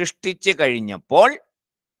സൂക്ഷ്മങ്ങളെയും സൃഷ്ടിച്ചു കഴിഞ്ഞപ്പോൾ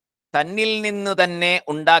തന്നിൽ നിന്ന് തന്നെ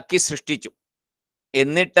ഉണ്ടാക്കി സൃഷ്ടിച്ചു.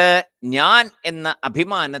 എന്നിട്ട് ഞാൻ എന്ന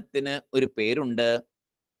അഭിമാനത്തിന് ഒരു പേരുണ്ട്,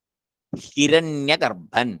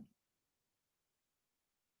 ഹിരണ്യഗർഭൻ.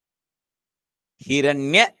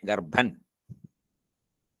 ഹിരണ്യഗർഭൻ.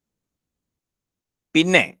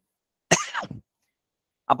 പിന്നെ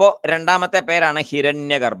അപ്പോ രണ്ടാമത്തെ പേരാണ്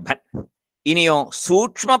ഹിരണ്യഗർഭൻ. ഇനിയോ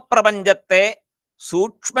സൂക്ഷ്മപ്രപഞ്ചത്തെ,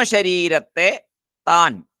 സൂക്ഷ്മ ശരീരത്തെ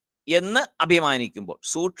താൻ എന്ന് അഭിമാനിക്കുമ്പോൾ,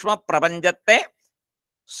 സൂക്ഷ്മപ്രപഞ്ചത്തെ,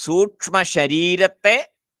 സൂക്ഷ്മ ശരീരത്തെ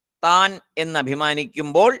താൻ എന്ന്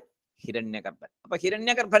അഭിമാനിക്കുമ്പോൾ ഹിരണ്യഗർഭൻ. അപ്പൊ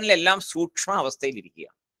ഹിരണ്യഗർഭനിലെല്ലാം സൂക്ഷ്മ അവസ്ഥയിലിരിക്കുക.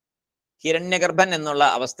 ഹിരണ്യഗർഭൻ എന്നുള്ള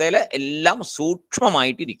അവസ്ഥയിൽ എല്ലാം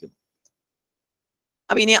സൂക്ഷ്മമായിട്ടിരിക്കും.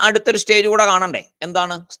 അപ്പൊ ഇനി അടുത്തൊരു സ്റ്റേജ് കൂടെ കാണണ്ടേ?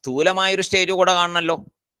 എന്താണ്? സ്ഥൂലമായൊരു സ്റ്റേജ് കൂടെ കാണണല്ലോ.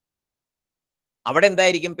 അവിടെ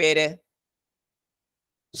എന്തായിരിക്കും പേര്?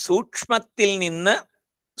 സൂക്ഷ്മത്തിൽ നിന്ന്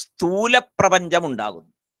സ്ഥൂല പ്രപഞ്ചം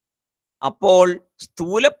ഉണ്ടാകുന്നു. അപ്പോൾ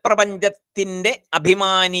സ്ഥൂലപ്രപഞ്ചത്തിന്റെ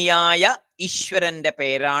അഭിമാനിയായ ഈശ്വരന്റെ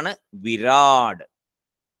പേരാണ് വിരാട്.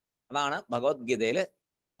 അതാണ് ഭഗവത്ഗീതയില്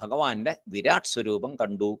ഭഗവാന്റെ വിരാട് സ്വരൂപം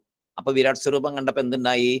കണ്ടു. അപ്പൊ വിരാട് സ്വരൂപം കണ്ടപ്പോ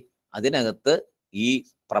എന്തുണ്ടായി? അതിനകത്ത് ഈ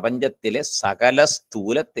പ്രപഞ്ചത്തിലെ സകല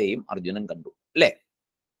സ്ഥൂലത്തെയും അർജുനൻ കണ്ടു, അല്ലേ?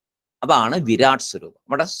 അതാണ് വിരാട് സ്വരൂപം.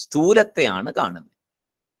 അവിടെ സ്ഥൂലത്തെയാണ് കാണുന്നത്.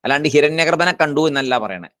 അല്ലാണ്ട് ഹിരണ്യഗർഭനെ കണ്ടു എന്നല്ല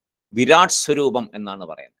പറയണേ, വിരാട് സ്വരൂപം എന്നാണ്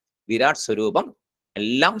പറയുന്നത്. വിരാട് സ്വരൂപം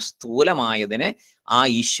എല്ലാം സ്ഥൂലമായതിനെ ആ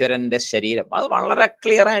ഈശ്വരന്റെ ശരീരം, അത് വളരെ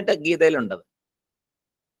ക്ലിയർ ആയിട്ട് ഗീതയിലുണ്ടത്.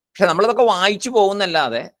 പക്ഷെ നമ്മളിതൊക്കെ വായിച്ചു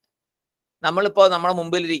പോകുന്നല്ലാതെ നമ്മളിപ്പോ നമ്മുടെ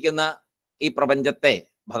മുമ്പിലിരിക്കുന്ന ഈ പ്രപഞ്ചത്തെ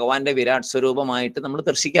ഭഗവാന്റെ വിരാട് സ്വരൂപമായിട്ട് നമ്മൾ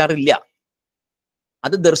ദർശിക്കാറില്ല.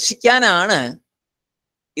 അത് ദർശിക്കാനാണ്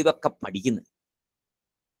ഇതൊക്കെ പഠിക്കുന്നത്.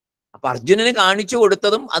 അപ്പൊ അർജുനന് കാണിച്ചു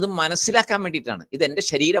കൊടുത്തതും അത് മനസ്സിലാക്കാൻ വേണ്ടിയിട്ടാണ്. ഇത് എന്റെ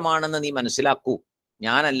ശരീരമാണെന്ന് നീ മനസ്സിലാക്കൂ,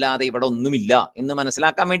 ഞാനല്ലാതെ ഇവിടെ ഒന്നുമില്ല എന്ന്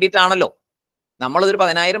മനസ്സിലാക്കാൻ വേണ്ടിയിട്ടാണല്ലോ. നമ്മളതൊരു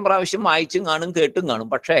 10,000 പ്രാവശ്യം വായിച്ചും കാണും കേട്ടും കാണും,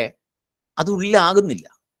 പക്ഷേ അത് ഉള്ളിലാകുന്നില്ല.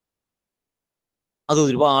 അത്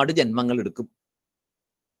ഒരുപാട് ജന്മങ്ങൾ എടുക്കും.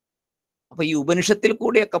 അപ്പൊ ഈ ഉപനിഷത്തിൽ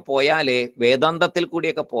കൂടിയൊക്കെ പോയാലേ, വേദാന്തത്തിൽ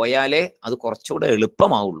കൂടിയൊക്കെ പോയാലേ അത് കുറച്ചുകൂടെ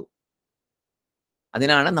എളുപ്പമാവുള്ളൂ.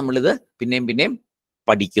 അതിനാണ് നമ്മളിത് പിന്നെയും പിന്നെയും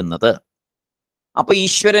പഠിക്കുന്നത്. അപ്പൊ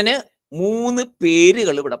ഈശ്വരന് 3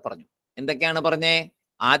 പേരുകൾ ഇവിടെ പറഞ്ഞു. എന്തൊക്കെയാണ് പറഞ്ഞേ?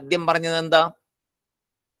 ആദ്യം പറഞ്ഞത് എന്താ?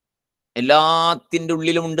 എല്ലാത്തിൻ്റെ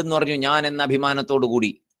ഉള്ളിലും ഉണ്ടെന്ന് പറഞ്ഞു, ഞാൻ എന്ന അഭിമാനത്തോടു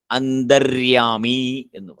കൂടി അന്തര്യാമി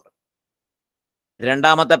എന്ന് പറഞ്ഞു.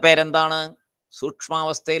 രണ്ടാമത്തെ പേരെന്താണ്?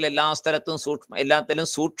 സൂക്ഷ്മാവസ്ഥയിൽ എല്ലാ സ്ഥലത്തും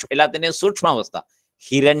എല്ലാത്തിൻ്റെയും സൂക്ഷ്മാവസ്ഥ,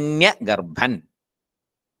 ഹിരണ്യഗർഭൻ.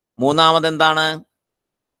 മൂന്നാമതെന്താണ്?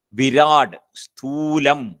 വിരാട്,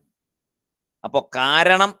 സ്ഥൂലം. അപ്പൊ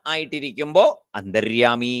കാരണം ആയിട്ടിരിക്കുമ്പോ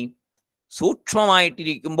അന്തര്യാമി,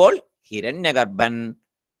 സൂക്ഷ്മമായിട്ടിരിക്കുമ്പോൾ ഹിരണ്യഗർഭൻ,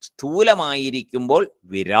 സ്ഥൂലമായിരിക്കുമ്പോൾ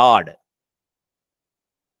വിരാട്.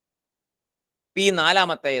 ഈ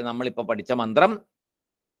നാലാമത്തെ നമ്മളിപ്പോ പഠിച്ച മന്ത്രം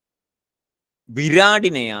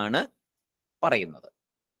വിരാടിനെയാണ് പറയുന്നത്.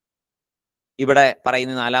 ഇവിടെ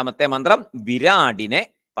പറയുന്ന നാലാമത്തെ മന്ത്രം വിരാടിനെ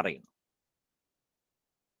പറയുന്നു.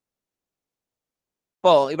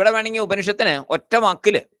 അപ്പോ ഇവിടെ വേണമെങ്കിൽ ഉപനിഷത്തിന് ഒറ്റ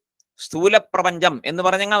വാക്കില് സ്ഥൂലപ്രപഞ്ചം എന്ന്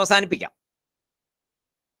പറഞ്ഞങ്ങ് അവസാനിപ്പിക്കാം.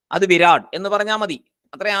 അത് വിരാട് എന്ന് പറഞ്ഞാൽ മതി,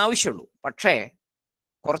 അത്രേ ആവശ്യമുള്ളൂ. പക്ഷേ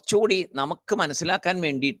കുറച്ചുകൂടി നമുക്ക് മനസ്സിലാക്കാൻ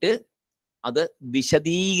വേണ്ടിയിട്ട് അത്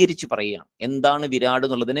വിശദീകരിച്ച് പറയുകയാണ്. എന്താണ് വിരാട്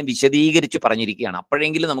എന്നുള്ളതിനെ വിശദീകരിച്ച് പറഞ്ഞിരിക്കുകയാണ്.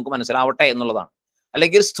 അപ്പോഴെങ്കിലും നമുക്ക് മനസ്സിലാവട്ടെ എന്നുള്ളതാണ്.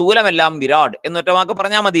 അല്ലെങ്കിൽ സ്ഥൂലമെല്ലാം വിരാട് എന്നൊറ്റ വാക്ക്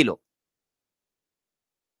പറഞ്ഞാൽ മതിയല്ലോ.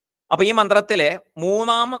 അപ്പൊ ഈ മന്ത്രത്തിലെ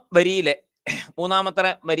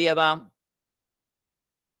മൂന്നാമത്തെ വരി ഏതാ?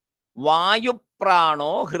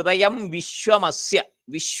 വായുപ്രാണോ ഹൃദയം വിശ്വമസ്യ.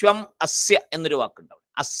 വിശ്വം അസ്യ എന്നൊരു വാക്കുണ്ടാവും,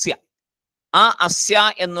 അസ്യ. ആ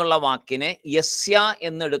അസ്യ എന്നുള്ള വാക്കിനെ യസ്യ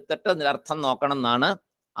എന്നെടുത്തിട്ട് അർത്ഥം നോക്കണം എന്നാണ്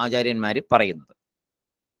ആചാര്യന്മാര് പറയുന്നത്.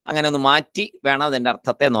 അങ്ങനെ ഒന്ന് മാറ്റി വേണം അതിന്റെ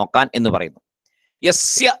അർത്ഥത്തെ നോക്കാൻ എന്ന് പറയുന്നു.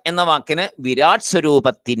 യസ്യ എന്ന വാക്കിന് വിരാട്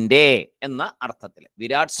സ്വരൂപത്തിന്റെ എന്ന അർത്ഥത്തിൽ,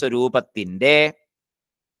 വിരാട് സ്വരൂപത്തിന്റെ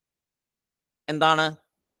എന്താണ്?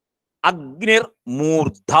 അഗ്നിർ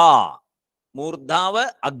മൂർധ. മൂർധാവ്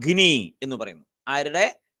അഗ്നി എന്ന് പറയുന്നു.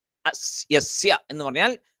 ആരുടെ? യസ്യ എന്ന്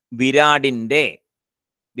പറഞ്ഞാൽ വിരാടിന്റെ,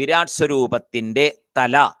 വിരാട് സ്വരൂപത്തിന്റെ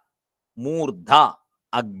തല. മൂർധ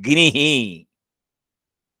അഗ്നിഹി,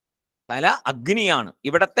 തല അഗ്നിയാണ്.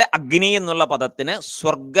 ഇവിടത്തെ അഗ്നി എന്നുള്ള പദത്തിന്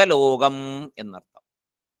സ്വർഗലോകം എന്നർത്ഥം.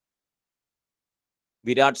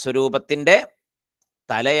 വിരാട് സ്വരൂപത്തിന്റെ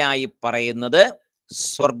തലയായി പറയുന്നത്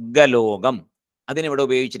സ്വർഗലോകം. അതിനിവിടെ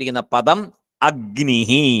ഉപയോഗിച്ചിരിക്കുന്ന പദം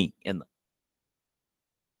അഗ്നിഹി എന്ന്.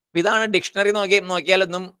 ഇതാണ് ഡിക്ഷണറി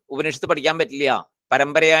നോക്കിയാലൊന്നും ഉപനിഷത്ത് പഠിക്കാൻ പറ്റില്ല.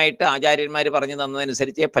 പരമ്പരയായിട്ട് ആചാര്യന്മാർ പറഞ്ഞു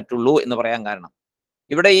തന്നതനുസരിച്ചേ പറ്റുള്ളൂ എന്ന് പറയാൻ കാരണം,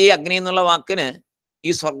 ഇവിടെ ഈ അഗ്നി എന്നുള്ള വാക്കിന്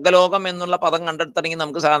ഈ സ്വർഗലോകം എന്നുള്ള പദം കണ്ടെടുത്തണെങ്കിൽ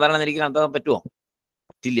നമുക്ക് സാധാരണ നിലയ്ക്ക് കണ്ടെത്താൻ പറ്റുമോ?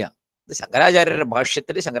 പറ്റില്ല. ഇത് ശങ്കരാചാര്യരുടെ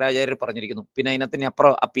ഭാഷ്യത്തിൽ ശങ്കരാചാര്യർ പറഞ്ഞിരിക്കുന്നു. പിന്നെ അതിനകത്തിന്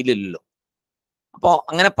അപ്പുറം അപ്പീലില്ലല്ലോ. അപ്പോ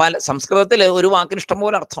അങ്ങനെ പല സംസ്കൃതത്തിൽ ഒരു വാക്കിന്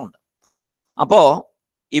ഇഷ്ടംപോലെ അർത്ഥമുണ്ട്. അപ്പോ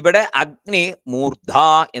ഇവിടെ അഗ്നി മൂർധ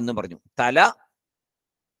എന്ന് പറഞ്ഞു. തല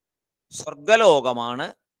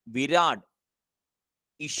സ്വർഗലോകമാണ്, വിരാട്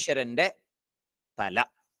ഈശ്വരന്റെ തല.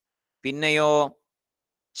 പിന്നെയോ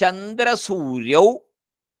ചന്ദ്രസൂര്യൗ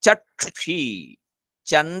ചക്ഷുഷി.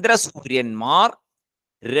 ചന്ദ്രസൂര്യന്മാർ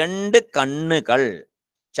രണ്ട് കണ്ണുകൾ.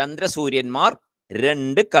 ചന്ദ്രസൂര്യന്മാർ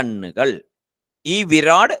രണ്ട് കണ്ണുകൾ. ഈ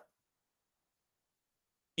വിരാട്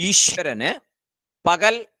ഈശ്വരന്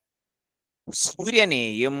പകൽ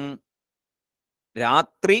സൂര്യനെയും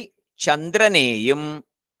രാത്രി ചന്ദ്രനെയും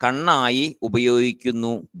കണ്ണായി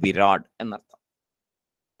ഉപയോഗിക്കുന്നു വിരാട് എന്നർത്ഥം.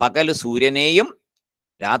 പകൽ സൂര്യനെയും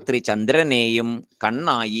രാത്രി ചന്ദ്രനെയും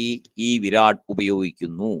കണ്ണായി ഈ വിരാട്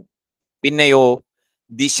ഉപയോഗിക്കുന്നു. പിന്നെയോ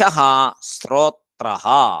ദിശഃ ശ്രോത്രഃ.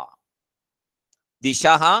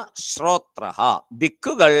 ദിശഃ ശ്രോത്രഃ,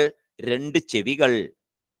 ദിക്കുകൾ രണ്ട് ചെവികൾ.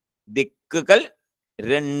 ദിക്കുകൾ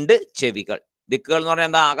രണ്ട് ചെവികൾ. ദിക്കുകൾ എന്ന് പറഞ്ഞാൽ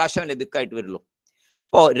എന്താ? ആകാശമല്ലേ ദിക്കായിട്ട് വരുള്ളൂ.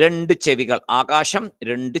 അപ്പോ രണ്ട് ചെവികൾ, ആകാശം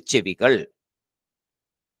രണ്ട് ചെവികൾ.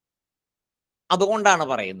 അതുകൊണ്ടാണ്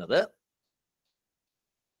പറയുന്നത്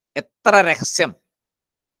എത്ര രഹസ്യം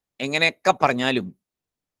എങ്ങനെയൊക്കെ പറഞ്ഞാലും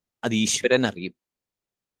അത് ഈശ്വരൻ അറിയും.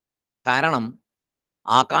 കാരണം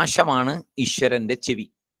ആകാശമാണ് ഈശ്വരന്റെ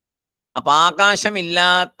ചെവി. അപ്പൊ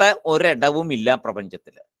ആകാശമില്ലാത്ത ഒരിടവുമില്ല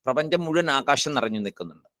പ്രപഞ്ചത്തില്. പ്രപഞ്ചം മുഴുവൻ ആകാശം നിറഞ്ഞു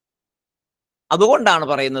നിൽക്കുന്നുണ്ട്. അതുകൊണ്ടാണ്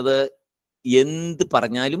പറയുന്നത് എന്ത്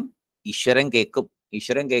പറഞ്ഞാലും ഈശ്വരൻ കേൾക്കും.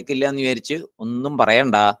 ഈശ്വരൻ കേൾക്കില്ല എന്ന് വിചാരിച്ച് ഒന്നും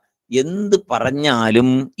പറയണ്ട. എന്ത്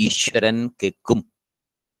പറഞ്ഞാലും ഈശ്വരൻ കേൾക്കും.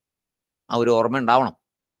 ആ ഒരു ഓർമ്മ ഉണ്ടാവണം.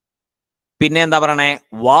 പിന്നെ എന്താ പറയണേ?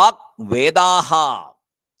 വാക് വേദാഹ.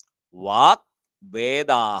 വാക്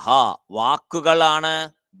വേദാഹ,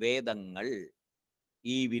 വാക്കുകളാണ് വേദങ്ങൾ.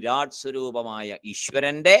 ഈ വിരാട് സ്വരൂപമായ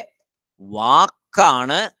ഈശ്വരന്റെ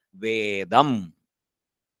വാക്കാണ് വേദം.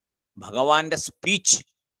 ഭഗവാന്റെ സ്പീച്ച്,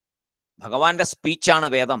 ഭഗവാന്റെ സ്പീച്ചാണ്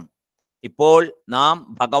വേദം. ഇപ്പോൾ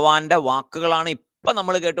നാം ഭഗവാന്റെ വാക്കുകളാണ് ഇപ്പൊ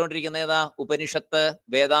നമ്മൾ കേട്ടുകൊണ്ടിരിക്കുന്നത്. ഏതാ? ഉപനിഷത്ത്,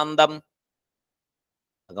 വേദാന്തം,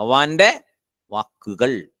 ഭഗവാന്റെ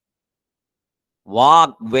വാക്കുകൾ.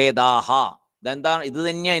 വാഗ് വേദാഹ. ഇതെന്താണ്? ഇത്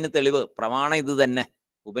തന്നെയാ അതിന് തെളിവ്, പ്രമാണം ഇത് തന്നെ.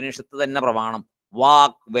 ഉപനിഷത്ത് തന്നെ പ്രമാണം.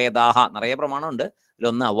 വാഗ് വേദാഹ, നിറയെ പ്രമാണമുണ്ട്.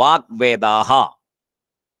 ഇതിലൊന്ന് വാഗ് വേദാഹ.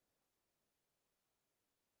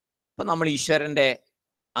 അപ്പൊ നമ്മൾ ഈശ്വരന്റെ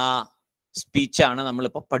ആ സ്പീച്ചാണ്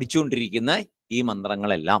നമ്മളിപ്പോ പഠിച്ചുകൊണ്ടിരിക്കുന്ന ഈ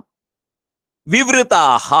മന്ത്രങ്ങളെല്ലാം.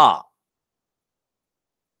 വിവൃതാഹ.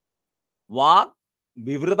 വാഗ്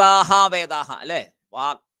വിവൃതാഹ വേദാഹ, അല്ലെ?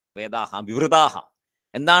 വാഗ് വേദാഹ വിവൃതാഹ.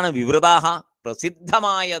 എന്താണ് വിവൃതാഹ?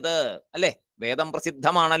 പ്രസിദ്ധമായത്, അല്ലെ? വേദം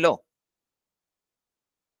പ്രസിദ്ധമാണല്ലോ.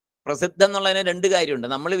 പ്രസിദ്ധം എന്നുള്ളതിന് രണ്ട് കാര്യമുണ്ട്.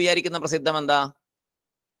 നമ്മൾ വിചാരിക്കുന്ന പ്രസിദ്ധം എന്താ?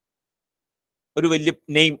 ഒരു വലിയ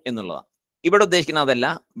നെയിം എന്നുള്ളതാണ്. ഇവിടെ ഉദ്ദേശിക്കുന്നത്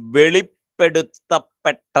അതല്ല,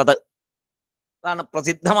 വെളിപ്പെടുത്തപ്പെട്ടത്. അതാണ്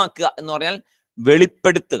പ്രസിദ്ധമാക്കുക എന്ന് പറഞ്ഞാൽ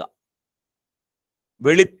വെളിപ്പെടുത്തുക.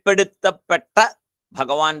 വെളിപ്പെടുത്തപ്പെട്ട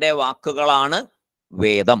ഭഗവാന്റെ വാക്കുകളാണ്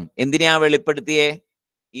വേദം. എന്തിനാ വെളിപ്പെടുത്തിയേ?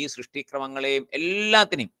 ഈ സൃഷ്ടിക്രമങ്ങളെയും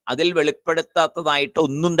എല്ലാത്തിനെയും അതിൽ വെളിപ്പെടുത്താത്തതായിട്ട്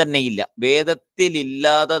ഒന്നും തന്നെ ഇല്ല. വേദത്തിൽ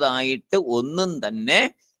ഇല്ലാത്തതായിട്ട് ഒന്നും തന്നെ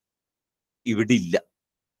ഇവിടെ ഇല്ല.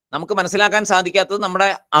 നമുക്ക് മനസ്സിലാക്കാൻ സാധിക്കാത്തത് നമ്മുടെ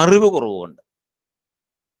അറിവ് കുറവുകൊണ്ട്.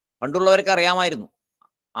 പണ്ടുള്ളവർക്ക് അറിയാമായിരുന്നു,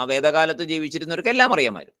 ആ വേദകാലത്ത് ജീവിച്ചിരുന്നവർക്ക് എല്ലാം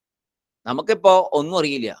അറിയാമായിരുന്നു. നമുക്കിപ്പോ ഒന്നും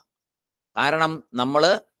അറിയില്ല. കാരണം നമ്മൾ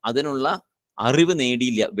അതിനുള്ള അറിവ്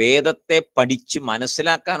നേടിയില്ല. വേദത്തെ പഠിച്ച്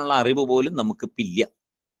മനസ്സിലാക്കാനുള്ള അറിവ് പോലും നമുക്കിപ്പില്ല.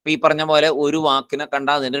 ഇപ്പൊ ഈ പറഞ്ഞ പോലെ ഒരു വാക്കിനെ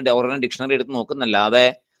കണ്ടാൽ അതിന്റെ ഒരെണ്ണം ഡിക്ഷണറി എടുത്ത് നോക്കുന്നല്ലാതെ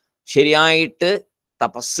ശരിയായിട്ട്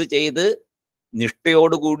തപസ് ചെയ്ത്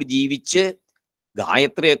നിഷ്ഠയോടുകൂടി ജീവിച്ച്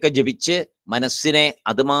ഗായത്രിയൊക്കെ ജപിച്ച് മനസ്സിനെ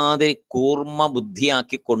അതുമാതിരി കൂർമ്മ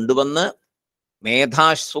ബുദ്ധിയാക്കി കൊണ്ടുവന്ന്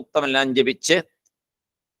മേധാസൂക്തമെല്ലാം ജപിച്ച്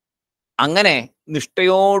അങ്ങനെ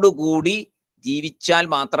നിഷ്ഠയോടുകൂടി ജീവിച്ചാൽ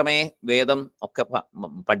മാത്രമേ വേദം ഒക്കെ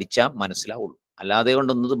പഠിച്ചാൽ മനസ്സിലാവുള്ളൂ. അല്ലാതെ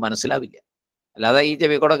കൊണ്ടൊന്നും മനസ്സിലാവില്ല. അല്ലാതെ ഈ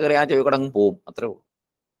ചെവിക്കൂടെ കയറി ആ ചെവിക്കൂടെ അങ്ങ് പോവും, അത്രേ ഉള്ളൂ.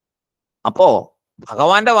 അപ്പോ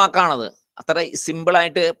ഭഗവാന്റെ വാക്കാണത്. അത്ര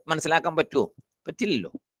സിമ്പിളായിട്ട് മനസ്സിലാക്കാൻ പറ്റുമോ?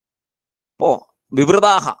 പറ്റില്ലല്ലോ. അപ്പോ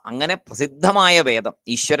വിവൃതാഹ, അങ്ങനെ പ്രസിദ്ധമായ വേദം,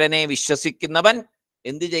 ഈശ്വരനെ വിശ്വസിക്കുന്നവൻ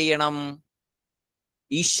എന്ത് ചെയ്യണം?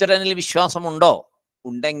 ഈശ്വരനിൽ വിശ്വാസമുണ്ടോ?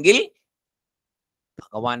 ഉണ്ടെങ്കിൽ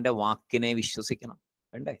ഭഗവാന്റെ വാക്കിനെ വിശ്വസിക്കണം.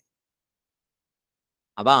 വേണ്ടേ?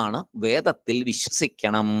 അതാണ് വേദത്തിൽ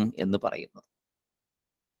വിശ്വസിക്കണം എന്ന് പറയുന്നത്.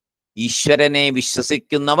 ഈശ്വരനെ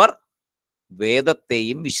വിശ്വസിക്കുന്നവർ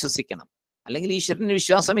വേദത്തെയും വിശ്വസിക്കണം. അല്ലെങ്കിൽ ഈശ്വരന്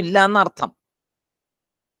വിശ്വാസമില്ല എന്നർത്ഥം.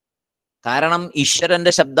 കാരണം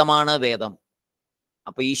ഈശ്വരന്റെ ശബ്ദമാണ് വേദം.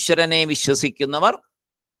 അപ്പൊ ഈശ്വരനെ വിശ്വസിക്കുന്നവർ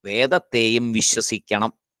വേദത്തെയും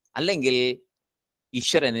വിശ്വസിക്കണം. അല്ലെങ്കിൽ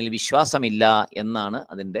ഈശ്വരനിൽ വിശ്വാസമില്ല എന്നാണ്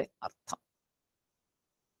അതിൻ്റെ അർത്ഥം.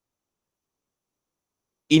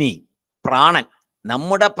 ഇനി പ്രാണൻ,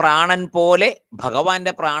 നമ്മുടെ പ്രാണൻ പോലെ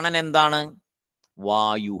ഭഗവാന്റെ പ്രാണൻ എന്താണ്?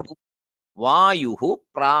 വായുഹു. വായുഹു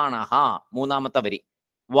പ്രാണഹ. മൂന്നാമത്തെ വരി,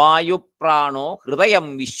 വായുപ്രാണോ ഹൃദയം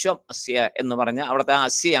വിശ്വം അസ്യ എന്ന് പറഞ്ഞ അവിടുത്തെ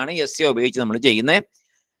അസ്യയാണ് യസ്യ ഉപയോഗിച്ച് നമ്മൾ ചെയ്യുന്നത്.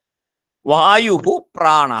 വായുഹു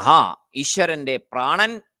പ്രാണഹ, ഈശ്വരന്റെ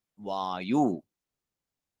പ്രാണൻ വായു.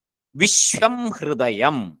 വിശ്വം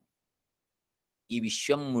ഹൃദയം, ഈ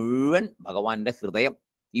വിശ്വം മുഴുവൻ ഭഗവാന്റെ ഹൃദയം.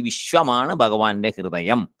 ഈ വിശ്വമാണ് ഭഗവാന്റെ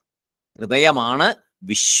ഹൃദയം. ഹൃദയമാണ്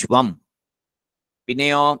വിശ്വം.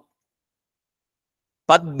 പിന്നെയോ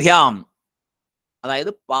പദ്ഭ്യാം,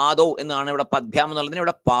 അതായത് പാദൗ എന്നാണ് ഇവിടെ. പദ്ഭ്യാം എന്നുള്ളതിന്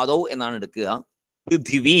ഇവിടെ പാദൗ എന്നാണ് എടുക്കുക.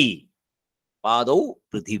 പൃഥിവി, പാദൗ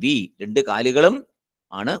പൃഥിവി, രണ്ട് കാലുകളും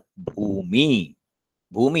ആണ് ഭൂമി.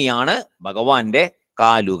 ഭൂമിയാണ് ഭഗവാന്റെ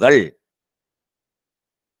കാലുകൾ.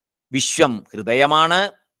 വിശ്വം ഹൃദയമാണ്,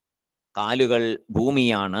 കാലുകൾ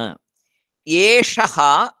ഭൂമിയാണ്. ഏഷഃ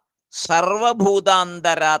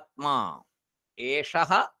സർവഭൂതാന്തരാത്മാ.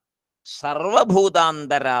 ഏഷഃ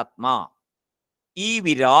സർവഭൂതാന്തരാത്മാ. ഈ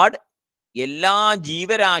വിരാട് എല്ലാ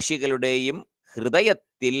ജീവരാശികളുടെയും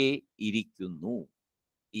ഹൃദയത്തിൽ ഇരിക്കുന്നു.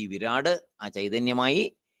 ഈ വിരാട്, ആ ചൈതന്യമായി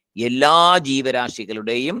എല്ലാ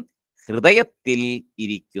ജീവരാശികളുടെയും ഹൃദയത്തിൽ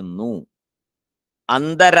ഇരിക്കുന്നു.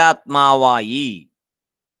 അന്തരാത്മാവായി,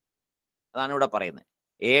 അതാണ് ഇവിടെ പറയുന്നത്.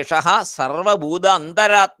 ഏഷഃ സർവഭൂത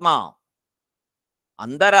അന്തരാത്മാ.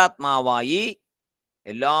 അന്തരാത്മാവായി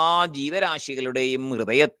എല്ലാ ജീവരാശികളുടെയും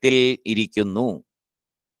ഹൃദയത്തിൽ ഇരിക്കുന്നു.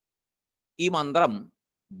 ഈ മന്ത്രം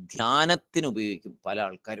ധ്യാനത്തിന് ഉപയോഗിക്കും പല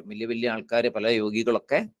ആൾക്കാരും. വലിയ വലിയ ആൾക്കാർ, പല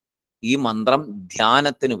യോഗികളൊക്കെ ഈ മന്ത്രം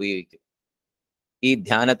ധ്യാനത്തിന് ഉപയോഗിക്കും. ഈ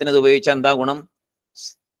ധ്യാനത്തിന് ഇത് ഉപയോഗിച്ചാൽ എന്താ ഗുണം?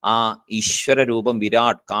 ആ ഈശ്വര രൂപം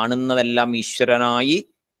വിരാട്, കാണുന്നതെല്ലാം ഈശ്വരനായി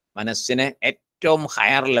മനസ്സിനെ ഏറ്റവും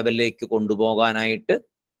ഹയർ ലെവലിലേക്ക് കൊണ്ടുപോകാനായിട്ട്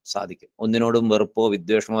സാധിക്കും. ഒന്നിനോടും വെറുപ്പോ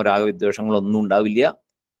വിദ്വേഷമോ രാഗവിദ്വേഷങ്ങളോ ഒന്നും ഉണ്ടാവില്ല.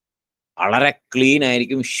 വളരെ ക്ലീൻ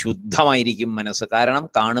ആയിരിക്കും, ശുദ്ധമായിരിക്കും മനസ്സ്. കാരണം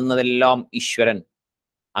കാണുന്നതെല്ലാം ഈശ്വരൻ.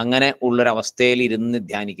 അങ്ങനെ ഉള്ളൊരവസ്ഥയിൽ ഇരുന്ന്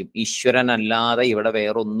ധ്യാനിക്കും. ഈശ്വരൻ അല്ലാതെ ഇവിടെ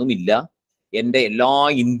വേറൊന്നുമില്ല. എൻ്റെ എല്ലാ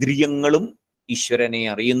ഇന്ദ്രിയങ്ങളും ഈശ്വരനെ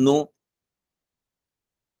അറിയുന്നു.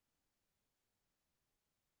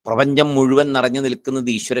 പ്രപഞ്ചം മുഴുവൻ നിറഞ്ഞു നിൽക്കുന്നത്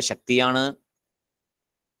ഈശ്വര ശക്തിയാണ്.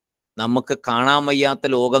 നമുക്ക് കാണാൻ വയ്യാത്ത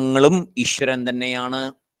ലോകങ്ങളും ഈശ്വരൻ തന്നെയാണ്.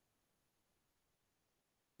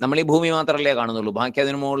 നമ്മൾ ഈ ഭൂമി മാത്രമല്ലേ കാണുന്നുള്ളൂ. ബാക്കി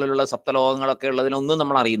അതിനു മുകളിലുള്ള സപ്തലോകങ്ങളൊക്കെ ഉള്ളതിനൊന്നും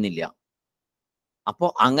നമ്മൾ അറിയുന്നില്ല. അപ്പോൾ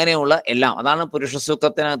അങ്ങനെയുള്ള എല്ലാം, അതാണ് പുരുഷ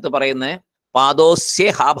സൂക്തത്തിനകത്ത് പറയുന്നത്, പാദോസ്യ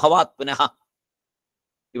ഹാഭവാത് പുനഃ.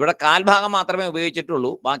 ഇവിടെ കാൽഭാഗം മാത്രമേ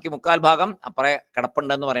ഉപയോഗിച്ചിട്ടുള്ളൂ, ബാക്കി മുക്കാൽ ഭാഗം അപ്പറേ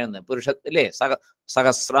കിടപ്പുണ്ടെന്ന് പറയുന്നത്. പുരുഷത്തിലെ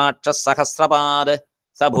സഹസ്രാക്ഷ സഹസ്രപാദ്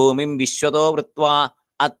സഭൂമിം വിശ്വതോ വൃത്വാ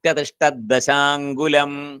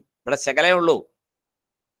അത്യതിഷ്ഠദശാങ്കുലം. ഇവിടെ ശകലേ ഉള്ളൂ.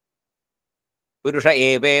 പുരുഷ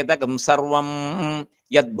ഏവേദകം സർവം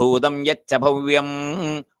യദ്ഭൂതം യച്ഛ ഭവ്യം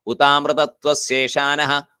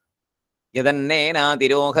ഉതാമൃതത്വശേഷാനഃ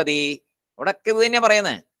യതന്നേനാതിരോഹതി. അവിടൊക്കെ ഇത് തന്നെയാ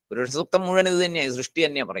പറയുന്നത്. പുരുഷ സൂക്തം മുഴുവൻ ഇത് തന്നെയാണ്, സൃഷ്ടി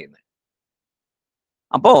തന്നെയാ പറയുന്നത്.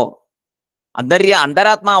 അപ്പോ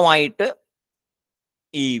അന്തരാത്മാവായിട്ട്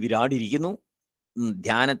ഈ വിരാട് ഇരിക്കുന്നു.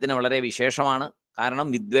 ധ്യാനത്തിന് വളരെ വിശേഷമാണ്. കാരണം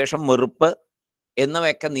വിദ്വേഷം, വെറുപ്പ്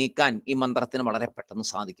എന്നിവയൊക്കെ നീക്കാൻ ഈ മന്ത്രത്തിന് വളരെ പെട്ടെന്ന്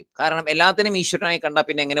സാധിക്കും. കാരണം എല്ലാത്തിനും ഈശ്വരനായി കണ്ടാൽ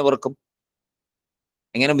പിന്നെ എങ്ങനെ വെറുക്കും?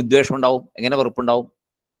 എങ്ങനെ വിദ്വേഷം ഉണ്ടാവും? എങ്ങനെ വെറുപ്പുണ്ടാവും?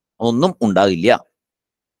 ഒന്നും ഉണ്ടാകില്ല.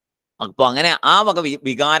 അപ്പൊ അങ്ങനെ ആ വക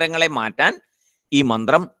വികാരങ്ങളെ മാറ്റാൻ ഈ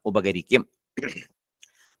മന്ത്രം ഉപകരിക്കും.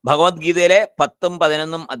 ഭഗവത്ഗീതയിലെ 10ഉം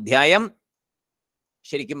 11ഉം അധ്യായം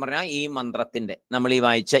ശരിക്കും പറഞ്ഞാൽ ഈ മന്ത്രത്തിന്റെ, നമ്മൾ ഈ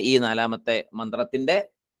വായിച്ച ഈ 4ാമത്തെ മന്ത്രത്തിന്റെ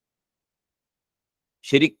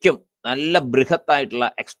ശരിക്കും നല്ല ബൃഹത്തായിട്ടുള്ള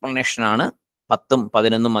എക്സ്പ്ലനേഷൻ ആണ് 10ഉം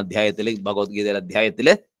 11ഉം അധ്യായത്തിൽ, ഭഗവത്ഗീതയിലെ അധ്യായത്തിൽ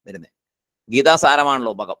വരുന്നത്.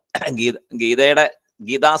 ഗീതാസാരമാണല്ലോ ഗീതയുടെ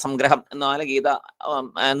ഗീതാ സംഗ്രഹം എന്നാൽ ഗീത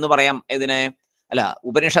എന്ന് പറയാം ഇതിനെ, അല്ല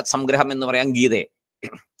ഉപനിഷത്ത് സംഗ്രഹം എന്ന് പറയാം ഗീതയെ.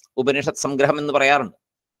 ഉപനിഷത്ത് സംഗ്രഹം എന്ന് പറയാറുണ്ട്.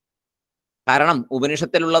 കാരണം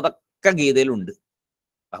ഉപനിഷത്തിലുള്ളതൊക്കെ ഗീതയിലുണ്ട്.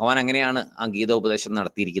 ഭഗവാൻ അങ്ങനെയാണ് ആ ഗീത ഉപദേശം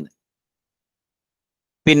നടത്തിയിരിക്കുന്നത്.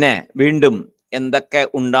 പിന്നെ വീണ്ടും എന്തൊക്കെ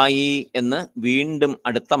ഉണ്ടായി എന്ന് വീണ്ടും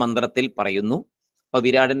അടുത്ത മന്ത്രത്തിൽ പറയുന്നു. അപ്പൊ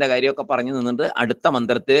വിരാടിന്റെ കാര്യമൊക്കെ പറഞ്ഞു നിന്നിട്ട് അടുത്ത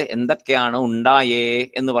മന്ത്രത്തിൽ എന്തൊക്കെയാണ് ഉണ്ടായേ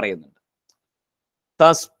എന്ന് പറയുന്നുണ്ട്.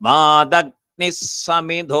 തസ്മാദഗ്നിസ്സമിധോ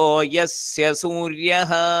യസ്യ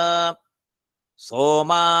സൂര്യഃ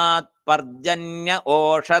സോമാത് പർജന്യ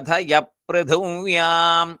ഓഷധയ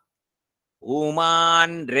പൃഥിവ്യാം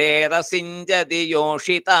ഊമാൻ രേതസിഞ്ചതി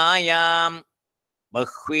യോഷിതായാം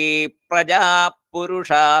ബഹ്വീ പ്രജാ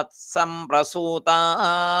പുരുഷാത്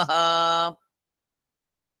സംപ്രസൂതാഃ.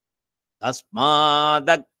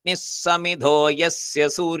 തസ്മാദഗ്നിസ്സമിധോ യസ്യ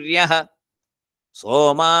സൂര്യഃ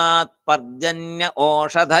സോമാത് പർജന്യ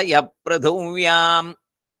ഓഷധയ പൃഥിവ്യാം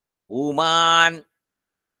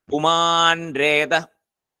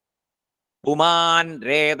പുമാൻ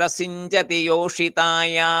രേതസിഞ്ചതി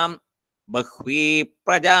യോഷിതായാം ബഹ്വീ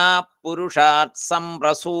പ്രജാ പുരുഷാത്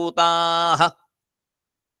സംപ്രസൂതാഃ.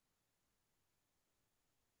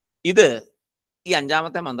 ഇത് ഈ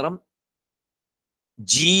 5ാമത്തെ മന്ത്രം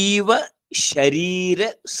ജീവ ശരീര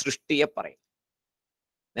സൃഷ്ടിയെ പറയും.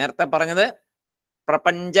 നേരത്തെ പറഞ്ഞത്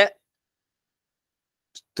പ്രപഞ്ച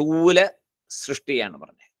സ്ഥൂല സൃഷ്ടിയാണ്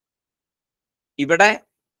പറഞ്ഞത്. ഇവിടെ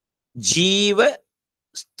ജീവ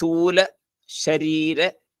സ്ഥൂല ശരീര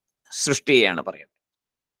സൃഷ്ടിയാണ് പറയുന്നത്.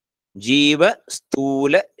 ജീവ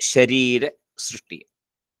സ്ഥൂല ശരീര സൃഷ്ടി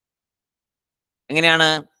എങ്ങനെയാണ്?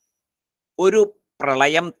 ഒരു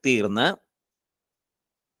പ്രളയം തീർന്ന്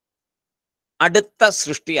അടുത്ത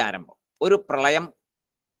സൃഷ്ടി ആരംഭം. ഒരു പ്രളയം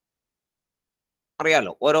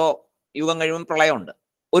അറിയാലോ, ഓരോ യുഗം കഴിയുമ്പോൾ പ്രളയമുണ്ട്.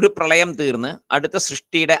 ഒരു പ്രളയം തീർന്ന് അടുത്ത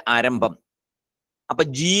സൃഷ്ടിയുടെ ആരംഭം. അപ്പൊ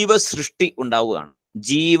ജീവസൃഷ്ടി ഉണ്ടാവുകയാണ്.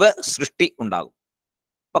 ജീവസൃഷ്ടി ഉണ്ടാകും.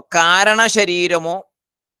 അപ്പൊ കാരണശരീരമോ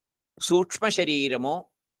സൂക്ഷ്മ ശരീരമോ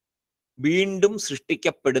വീണ്ടും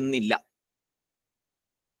സൃഷ്ടിക്കപ്പെടുന്നില്ല.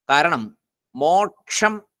 കാരണം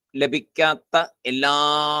മോക്ഷം ലഭിക്കാത്ത എല്ലാ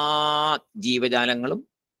ജീവജാലങ്ങളും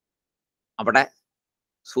അവിടെ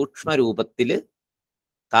സൂക്ഷ്മരൂപത്തില്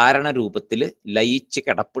കാരണരൂപത്തില് ലയിച്ച്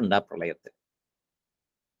കിടപ്പുണ്ട്. ആ പ്രളയത്തിൽ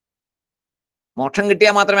മോക്ഷം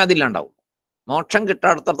കിട്ടിയാൽ മാത്രമേ അതില്ലാണ്ടാവൂ. മോക്ഷം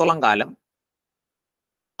കിട്ടാത്തിടത്തോളം കാലം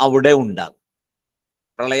അവിടെ ഉണ്ടാകും.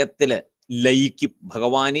 പ്രളയത്തില് ലയിക്കും.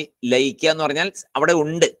 ഭഗവാന് ലയിക്കുക എന്ന് പറഞ്ഞാൽ അവിടെ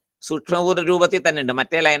ഉണ്ട്, സൂക്ഷ്മഭൂത രൂപത്തിൽ തന്നെ ഉണ്ട്.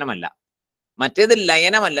 മറ്റേ ലയനമല്ല. മറ്റേത്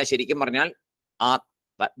ലയനമല്ല. ശരിക്കും പറഞ്ഞാൽ ആ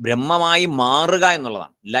ബ്രഹ്മമായി മാറുക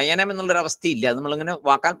എന്നുള്ളതാണ്. ലയനം എന്നുള്ളൊരവസ്ഥയില്ല. അത് നമ്മളിങ്ങനെ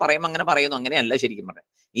വാക്കാൽ പറയുമ്പോൾ അങ്ങനെ പറയുന്നു. അങ്ങനെയല്ല ശരിക്കും പറയാം.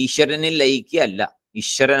 ഈശ്വരനിൽ ലയിക്കുകയല്ല,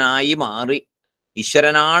 ഈശ്വരനായി മാറി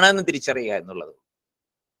ഈശ്വരനാണെന്ന് തിരിച്ചറിയുക എന്നുള്ളത്.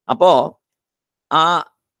 അപ്പോ ആ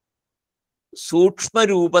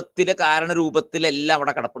സൂക്ഷ്മരൂപത്തില് കാരണരൂപത്തിലെല്ലാം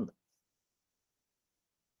അവിടെ കിടപ്പുണ്ട്.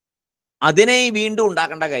 അതിനെ വീണ്ടും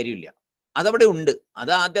ഉണ്ടാക്കേണ്ട കാര്യമില്ല. അതവിടെ ഉണ്ട്.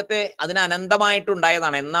 അത് അതിന്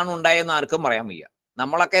അനന്തമായിട്ടുണ്ടായതാണ്. എന്നാണ് ഉണ്ടായതെന്ന് ആർക്കും പറയാൻ വയ്യ.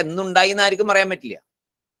 നമ്മളൊക്കെ എന്നുണ്ടായി എന്ന് ആർക്കും പറയാൻ പറ്റില്ല.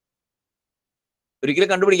 ഒരിക്കലും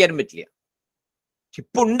കണ്ടുപിടിക്കാനും പറ്റില്ല.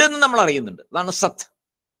 ഇപ്പൊ ഉണ്ടെന്ന് നമ്മൾ അറിയുന്നുണ്ട്. അതാണ് സത്ത്.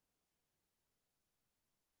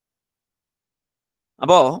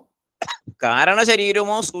 അപ്പോ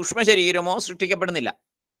കാരണശരീരമോ സൂക്ഷ്മ ശരീരമോ സൃഷ്ടിക്കപ്പെടുന്നില്ല.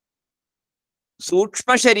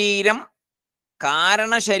 സൂക്ഷ്മ ശരീരം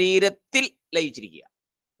കാരണശരീരത്തിൽ ലയിച്ചിരിക്കുക,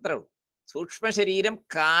 അത്രേ ഉള്ളൂ. സൂക്ഷ്മ ശരീരം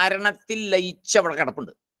കാരണത്തിൽ ലയിച്ച് അവിടെ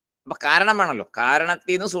കിടപ്പുണ്ട്. അപ്പൊ കാരണം വേണമല്ലോ.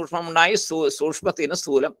 കാരണത്തിൽ നിന്ന് സൂക്ഷ്മം ഉണ്ടായി, സൂക്ഷ്മത്തിൽ നിന്ന്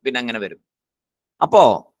സ്ഥൂലം, പിന്നെ അങ്ങനെ വരും. അപ്പോ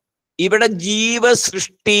ഇവിടെ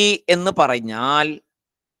ജീവസൃഷ്ടി എന്ന് പറഞ്ഞാൽ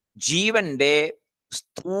ജീവന്റെ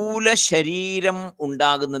സ്ഥൂല ശരീരം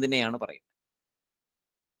ഉണ്ടാകുന്നതിനെയാണ് പറയുന്നത്.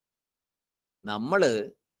 നമ്മള്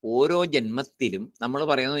ഓരോ ജന്മത്തിലും നമ്മൾ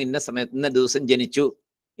പറയുന്നു ഇന്ന സമയത്ത് ഇന്ന ദിവസം ജനിച്ചു,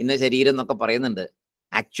 ഇന്ന ശരീരം എന്നൊക്കെ പറയുന്നുണ്ട്.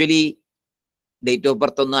 ആക്ച്വലി ഡേറ്റ് ഓഫ്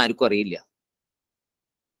ബർത്ത് ഒന്നും ആർക്കും അറിയില്ല.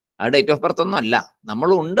 ആ ഡേറ്റ് ഓഫ് ബർത്ത് ഒന്നും അല്ല.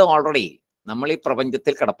 നമ്മളുണ്ട് ഓൾറെഡി. നമ്മൾ ഈ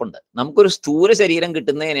പ്രപഞ്ചത്തിൽ കിടപ്പുണ്ട്. നമുക്കൊരു സ്ഥൂല ശരീരം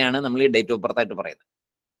കിട്ടുന്നതിനെയാണ് നമ്മൾ ഈ ഡേറ്റ് ഓഫ് ബർത്ത് ആയിട്ട് പറയുന്നത്.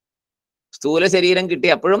 സ്ഥൂല ശരീരം കിട്ടി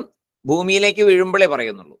അപ്പോഴും ഭൂമിയിലേക്ക് വീഴുമ്പോഴേ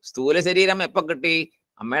പറയുന്നുള്ളൂ. സ്ഥൂല ശരീരം എപ്പോ കിട്ടി?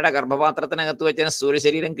 അമ്മയുടെ ഗർഭപാത്രത്തിനകത്ത് വെച്ച സ്ഥൂല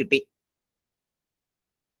ശരീരം കിട്ടി.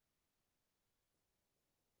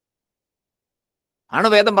 ആണ്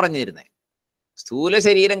വേദം പറഞ്ഞു തരുന്നത്. സ്ഥൂല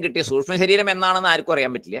ശരീരം കിട്ടിയ സൂക്ഷ്മ ശരീരം എന്നാണെന്ന് ആർക്കും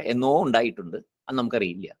അറിയാൻ പറ്റില്ല. എന്നോ ഉണ്ടായിട്ടുണ്ട്, അത്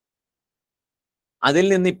നമുക്കറിയില്ല. അതിൽ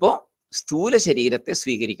നിന്നിപ്പോ സ്ഥൂല ശരീരത്തെ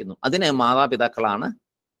സ്വീകരിക്കുന്നു. അതിന് മാതാപിതാക്കളാണ്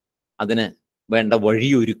അതിന് വേണ്ട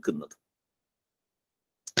വഴിയൊരുക്കുന്നത്.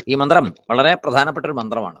 ഈ മന്ത്രം വളരെ പ്രധാനപ്പെട്ട ഒരു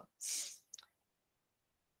മന്ത്രമാണ്.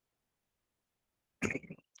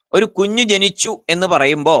 ഒരു കുഞ്ഞു ജനിച്ചു എന്ന്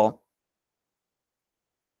പറയുമ്പോ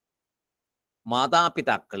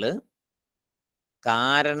മാതാപിതാക്കള്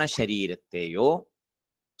കാരണ ശരീരത്തെയോ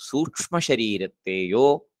സൂക്ഷ്മ ശരീരത്തെയോ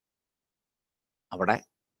അവിടെ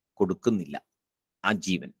കൊടുക്കുന്നില്ല. ആ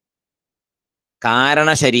ജീവൻ കാരണ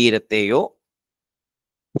ശരീരത്തെയോ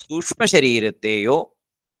സൂക്ഷ്മ ശരീരത്തെയോ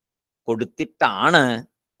കൊടുത്തിട്ടാണ്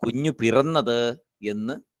കുഞ്ഞു പിറന്നത്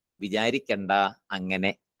എന്ന് വിചാരിക്കണ്ട.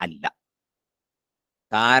 അങ്ങനെ അല്ല.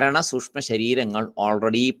 കാരണ സൂക്ഷ്മ ശരീരങ്ങൾ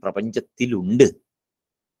ഓൾറെഡി പ്രപഞ്ചത്തിലുണ്ട്.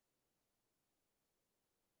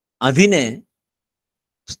 അതിന്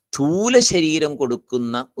സ്ഥൂല ശരീരം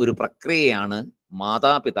കൊടുക്കുന്ന ഒരു പ്രക്രിയയാണ്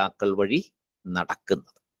മാതാപിതാക്കൾ വഴി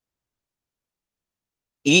നടക്കുന്നത്.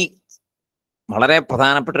 ഈ വളരെ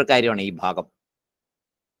പ്രധാനപ്പെട്ട ഒരു കാര്യമാണ്. ഈ ഭാഗം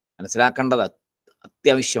മനസ്സിലാക്കേണ്ടത്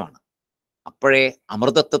അത്യാവശ്യമാണ്. അപ്പോഴേ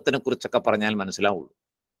അമൃതത്വത്തിനെ കുറിച്ചൊക്കെ പറഞ്ഞാൽ മനസ്സിലാവുള്ളൂ,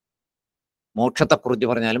 മോക്ഷത്തെക്കുറിച്ച്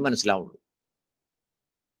പറഞ്ഞാലും മനസ്സിലാവുള്ളൂ.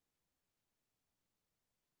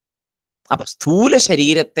 അപ്പൊ സ്ഥൂല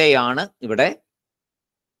ശരീരത്തെയാണ് ഇവിടെ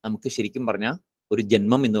നമുക്ക് ശരിക്കും പറഞ്ഞാൽ ഒരു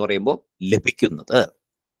ജന്മം എന്ന് പറയുമ്പോൾ ലഭിക്കുന്നത്.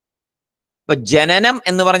 ഇപ്പൊ ജനനം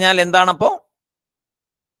എന്ന് പറഞ്ഞാൽ എന്താണപ്പോ?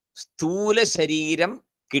 സ്ഥൂല ശരീരം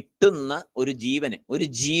കിട്ടുന്ന ഒരു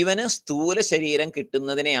ജീവന് സ്ഥൂല ശരീരം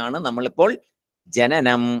കിട്ടുന്നതിനെയാണ് നമ്മളിപ്പോൾ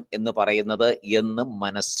ജനനം എന്ന് പറയുന്നത് എന്ന്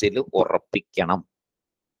മനസ്സിൽ ഉറപ്പിക്കണം.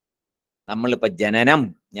 നമ്മളിപ്പോ ജനനം,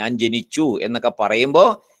 ഞാൻ ജനിച്ചു എന്നൊക്കെ പറയുമ്പോ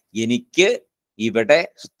എനിക്ക് ഇവിടെ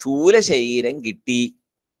സ്ഥൂല ശരീരം കിട്ടി,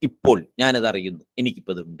 ഇപ്പോൾ ഞാനത് അറിയുന്നു,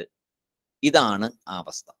 എനിക്കിപ്പോ ഇതുണ്ട്. ഇതാണ് ആ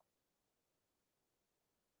അവസ്ഥ.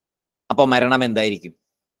 അപ്പൊ മരണം എന്തായിരിക്കും?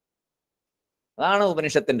 അതാണ്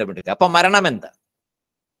ഉപനിഷത്തിന്റെ പിടിക്ക്. അപ്പൊ മരണം എന്താ?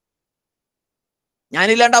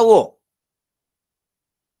 ഞാനില്ലാണ്ടാവോ?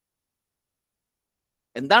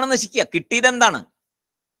 എന്താണ് നശിക്കുക? കിട്ടിയത് എന്താണ്?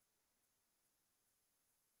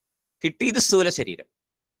 കിട്ടിയത് സ്ഥൂല ശരീരം.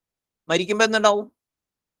 മരിക്കുമ്പോ എന്തുണ്ടാവും?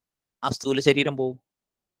 ആ സ്ഥൂല ശരീരം പോവും.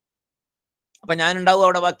 അപ്പൊ ഞാനുണ്ടാവും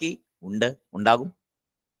അവിടെ? ബാക്കി ഉണ്ടാകും.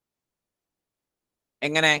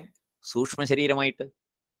 എങ്ങനെ? സൂക്ഷ്മ ശരീരമായിട്ട്.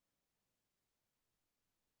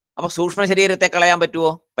 അപ്പൊ സൂക്ഷ്മ ശരീരത്തെ കളയാൻ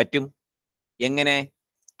പറ്റുമോ? പറ്റും. എങ്ങനെ?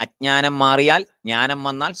 അജ്ഞാനം മാറിയാൽ ജ്ഞാനം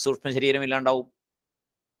വന്നാൽ സൂക്ഷ്മ ശരീരം ഇല്ലാണ്ടാവും.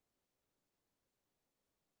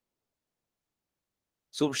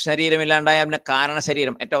 സൂക്ഷ്മ ശരീരം ഇല്ലാണ്ടായ പിന്നെ കാരണ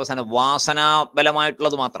ശരീരം, ഏറ്റവും അവസാനം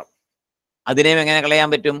വാസനാബലമായിട്ടുള്ളത് മാത്രം. അതിനെയും എങ്ങനെ കളയാൻ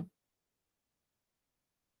പറ്റും?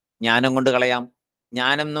 ജ്ഞാനം കൊണ്ട് കളയാം.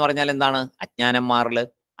 ജ്ഞാനം എന്ന് പറഞ്ഞാൽ എന്താണ്? അജ്ഞാനം മാറല്.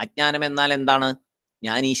 അജ്ഞാനം എന്നാൽ എന്താണ്?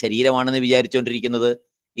 ഞാൻ ഈ ശരീരമാണെന്ന് വിചാരിച്ചുകൊണ്ടിരിക്കുന്നത്,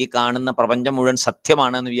 ഈ കാണുന്ന പ്രപഞ്ചം മുഴുവൻ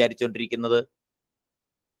സത്യമാണെന്ന് വിചാരിച്ചുകൊണ്ടിരിക്കുന്നത്.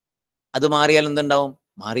 അത് മാറിയാൽ എന്തുണ്ടാവും?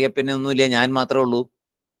 മാറിയ പിന്നെ ഒന്നുമില്ല, ഞാൻ മാത്രമേ ഉള്ളൂ.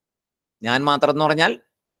 ഞാൻ മാത്രം എന്ന് പറഞ്ഞാൽ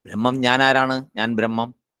ബ്രഹ്മം. ഞാൻ ആരാണ്? ഞാൻ ബ്രഹ്മം,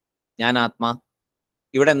 ഞാൻ ആത്മാ.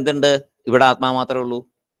 ഇവിടെ എന്തുണ്ട്? ഇവിടെ ആത്മാ മാത്രമേ ഉള്ളൂ.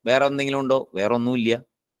 വേറെ എന്തെങ്കിലും ഉണ്ടോ? വേറെ ഒന്നുമില്ല.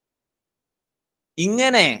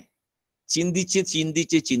 ഇങ്ങനെ ചിന്തിച്ച്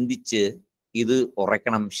ചിന്തിച്ച് ചിന്തിച്ച് ഇത്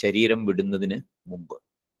ഉറക്കണം ശരീരം വിടുന്നതിന് മുമ്പ്.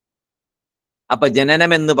 അപ്പൊ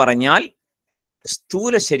ജനനം എന്ന് പറഞ്ഞാൽ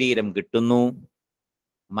സ്ഥൂല ശരീരം കിട്ടുന്നു,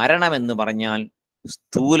 മരണം എന്ന് പറഞ്ഞാൽ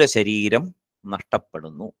സ്ഥൂല ശരീരം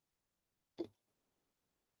നഷ്ടപ്പെടുന്നു.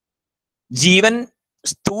 ജീവൻ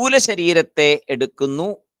സ്ഥൂല ശരീരത്തെ എടുക്കുന്നു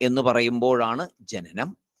എന്ന് പറയുമ്പോഴാണ് ജനനം.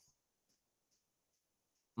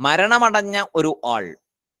 മരണമടഞ്ഞ ഒരു ആൾ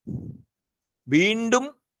വീണ്ടും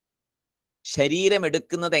ശരീരം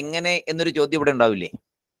എടുക്കുന്നത് എങ്ങനെ എന്നൊരു ചോദ്യം ഇവിടെ ഉണ്ടാവില്ലേ?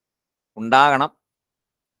 ഉണ്ടാകണം.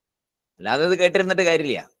 അല്ലാതെ ഇത് കേട്ടിരുന്നിട്ട്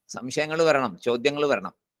കാര്യമില്ല. സംശയങ്ങൾ വരണം, ചോദ്യങ്ങൾ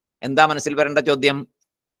വരണം. എന്താ മനസ്സിൽ വരേണ്ട ചോദ്യം?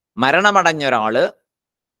 മരണമടഞ്ഞ ഒരാള്,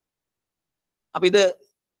 അപ്പൊ ഇത്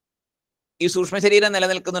ഈ സൂക്ഷ്മ ശരീരം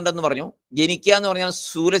നിലനിൽക്കുന്നുണ്ടെന്ന് പറഞ്ഞു, ജനിക്കുക എന്ന് പറഞ്ഞാൽ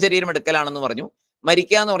സ്ഥൂല ശരീരം എടുക്കലാണെന്ന് പറഞ്ഞു,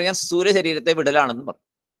 മരിക്കുക എന്ന് പറഞ്ഞാൽ സ്ഥൂല ശരീരത്തെ വിടലാണെന്ന് പറഞ്ഞു.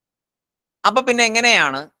 അപ്പൊ പിന്നെ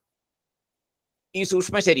എങ്ങനെയാണ് ഈ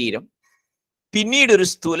സൂക്ഷ്മ ശരീരം പിന്നീട് ഒരു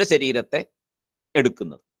സ്ഥൂല ശരീരത്തെ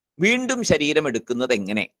എടുക്കുന്നത്? വീണ്ടും ശരീരം എടുക്കുന്നത്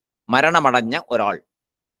എങ്ങനെ? മരണമടഞ്ഞ ഒരാൾ,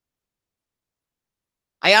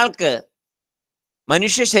 അയാൾക്ക്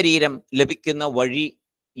മനുഷ്യ ശരീരം ലഭിക്കുന്ന വഴി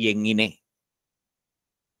എങ്ങനെ?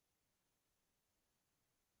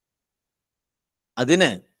 അതിന്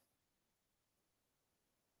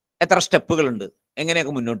എത്ര സ്റ്റെപ്പുകളുണ്ട്?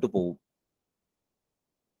 എങ്ങനെയൊക്കെ മുന്നോട്ട് പോകും?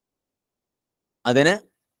 അതിന്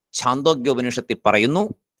ഛാന്തോഗ്യോപനിഷത്തിൽ പറയുന്നു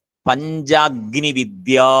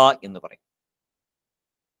പഞ്ചാഗ്നിവിദ്യ എന്ന് പറയും.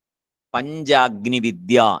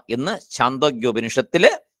 പഞ്ചാഗ്നിവിദ്യ എന്ന്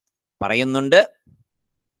ഛാന്തോഗ്യോപനിഷത്തില് പറയുന്നുണ്ട്.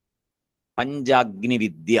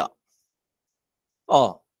 പഞ്ചാഗ്നിവിദ്യ.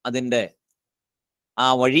 അതിന്റെ ആ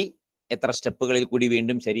വഴി എത്ര സ്റ്റെപ്പുകളിൽ കൂടി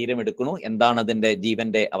വീണ്ടും ശരീരം എടുക്കണു, എന്താണ് അതിന്റെ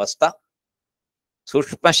ജീവന്റെ അവസ്ഥ,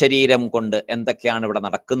 സൂക്ഷ്മ ശരീരം കൊണ്ട് എന്തൊക്കെയാണ് ഇവിടെ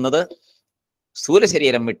നടക്കുന്നത്, സ്ഥൂല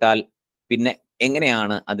ശരീരം വിട്ടാൽ പിന്നെ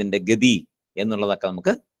എങ്ങനെയാണ് അതിന്റെ ഗതി എന്നുള്ളതൊക്കെ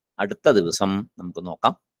നമുക്ക് അടുത്ത ദിവസം നമുക്ക്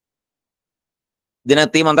നോക്കാം.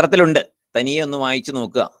 ഇതിനകത്ത് ഈ മന്ത്രത്തിലുണ്ട്, തനിയെ ഒന്ന് വായിച്ചു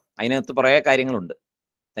നോക്കുക. അതിനകത്ത് കുറേ കാര്യങ്ങളുണ്ട്.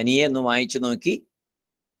 തനിയെ ഒന്ന് വായിച്ചു നോക്കി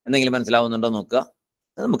എന്തെങ്കിലും മനസ്സിലാവുന്നുണ്ടോ നോക്കുക.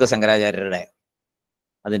 നമുക്ക് ശങ്കരാചാര്യരുടെ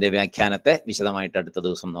അതിന്റെ വ്യാഖ്യാനത്തെ വിശദമായിട്ട് അടുത്ത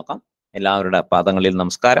ദിവസം നോക്കാം. എല്ലാവരുടെ പാദങ്ങളിൽ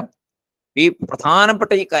നമസ്കാരം. ഈ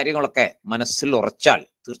പ്രധാനപ്പെട്ട ഈ കാര്യങ്ങളൊക്കെ മനസ്സിൽ ഉറച്ചാൽ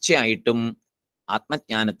തീർച്ചയായിട്ടും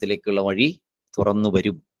ആത്മജ്ഞാനത്തിലേക്കുള്ള വഴി തുറന്നു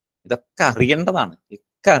വരും. ഇതൊക്കെ അറിയേണ്ടതാണ്.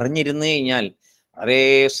 ഇതൊക്കെ അറിഞ്ഞിരുന്നു കഴിഞ്ഞാൽ വളരെ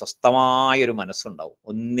സ്വസ്ഥമായൊരു മനസ്സുണ്ടാവും.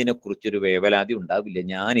 ഒന്നിനെ കുറിച്ചൊരു വേവലാതി ഉണ്ടാവില്ല.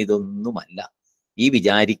 ഞാൻ ഇതൊന്നുമല്ല, ഈ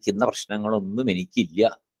വിചാരിക്കുന്ന പ്രശ്നങ്ങളൊന്നും എനിക്കില്ല,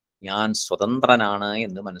 ഞാൻ സ്വതന്ത്രനാണ്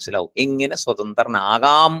എന്ന് മനസ്സിലാവും. എങ്ങനെ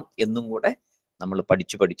സ്വതന്ത്രനാകാം എന്നും കൂടെ നമ്മൾ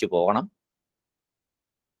പഠിച്ചു പോകണം.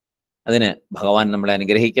 അതിന് ഭഗവാൻ നമ്മളെ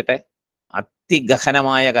അനുഗ്രഹിക്കട്ടെ.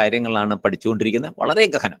 അതിഗഹനമായ കാര്യങ്ങളാണ് പഠിച്ചുകൊണ്ടിരിക്കുന്നത്, വളരെ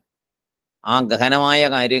ഗഹനം. ആ ഗഹനമായ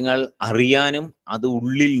കാര്യങ്ങൾ അറിയാനും അത്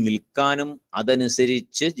ഉള്ളിൽ നിൽക്കാനും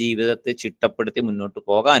അതനുസരിച്ച് ജീവിതത്തെ ചിട്ടപ്പെടുത്തി മുന്നോട്ട്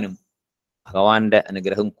പോകാനും ഭഗവാന്റെ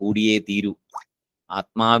അനുഗ്രഹം കൂടിയേ തീരൂ.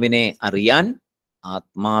 ആത്മാവിനെ അറിയാൻ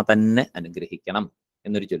ആത്മാ തന്നെ അനുഗ്രഹിക്കണം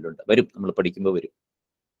എന്നൊരു ചൊല്ലുണ്ട്. വരും, നമ്മൾ പഠിക്കുമ്പോൾ വരും.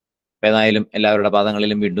 ഏതായാലും എല്ലാവരുടെ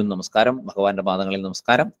പാദങ്ങളിലും വീണ്ടും നമസ്കാരം, ഭഗവാന്റെ പാദങ്ങളിൽ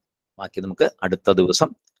നമസ്കാരം. ബാക്കി നമുക്ക് അടുത്ത ദിവസം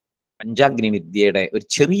പഞ്ചാഗ്നി വിദ്യയുടെ ഒരു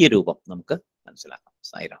ചെറിയ രൂപം നമുക്ക് മനസ്സിലാക്കാം.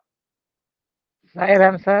 സായിരാം.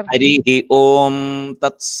 സായിരാം സർ. ഹരി ഓം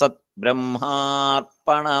തത്സത്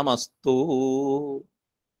ബ്രഹ്മാർപ്പണമസ്തു.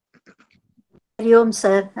 ഹരി ഓം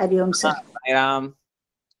സർ. ഹരി ഓം സർ. സായിരാം.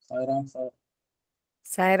 സായിരാം സർ.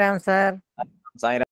 സായിരാം.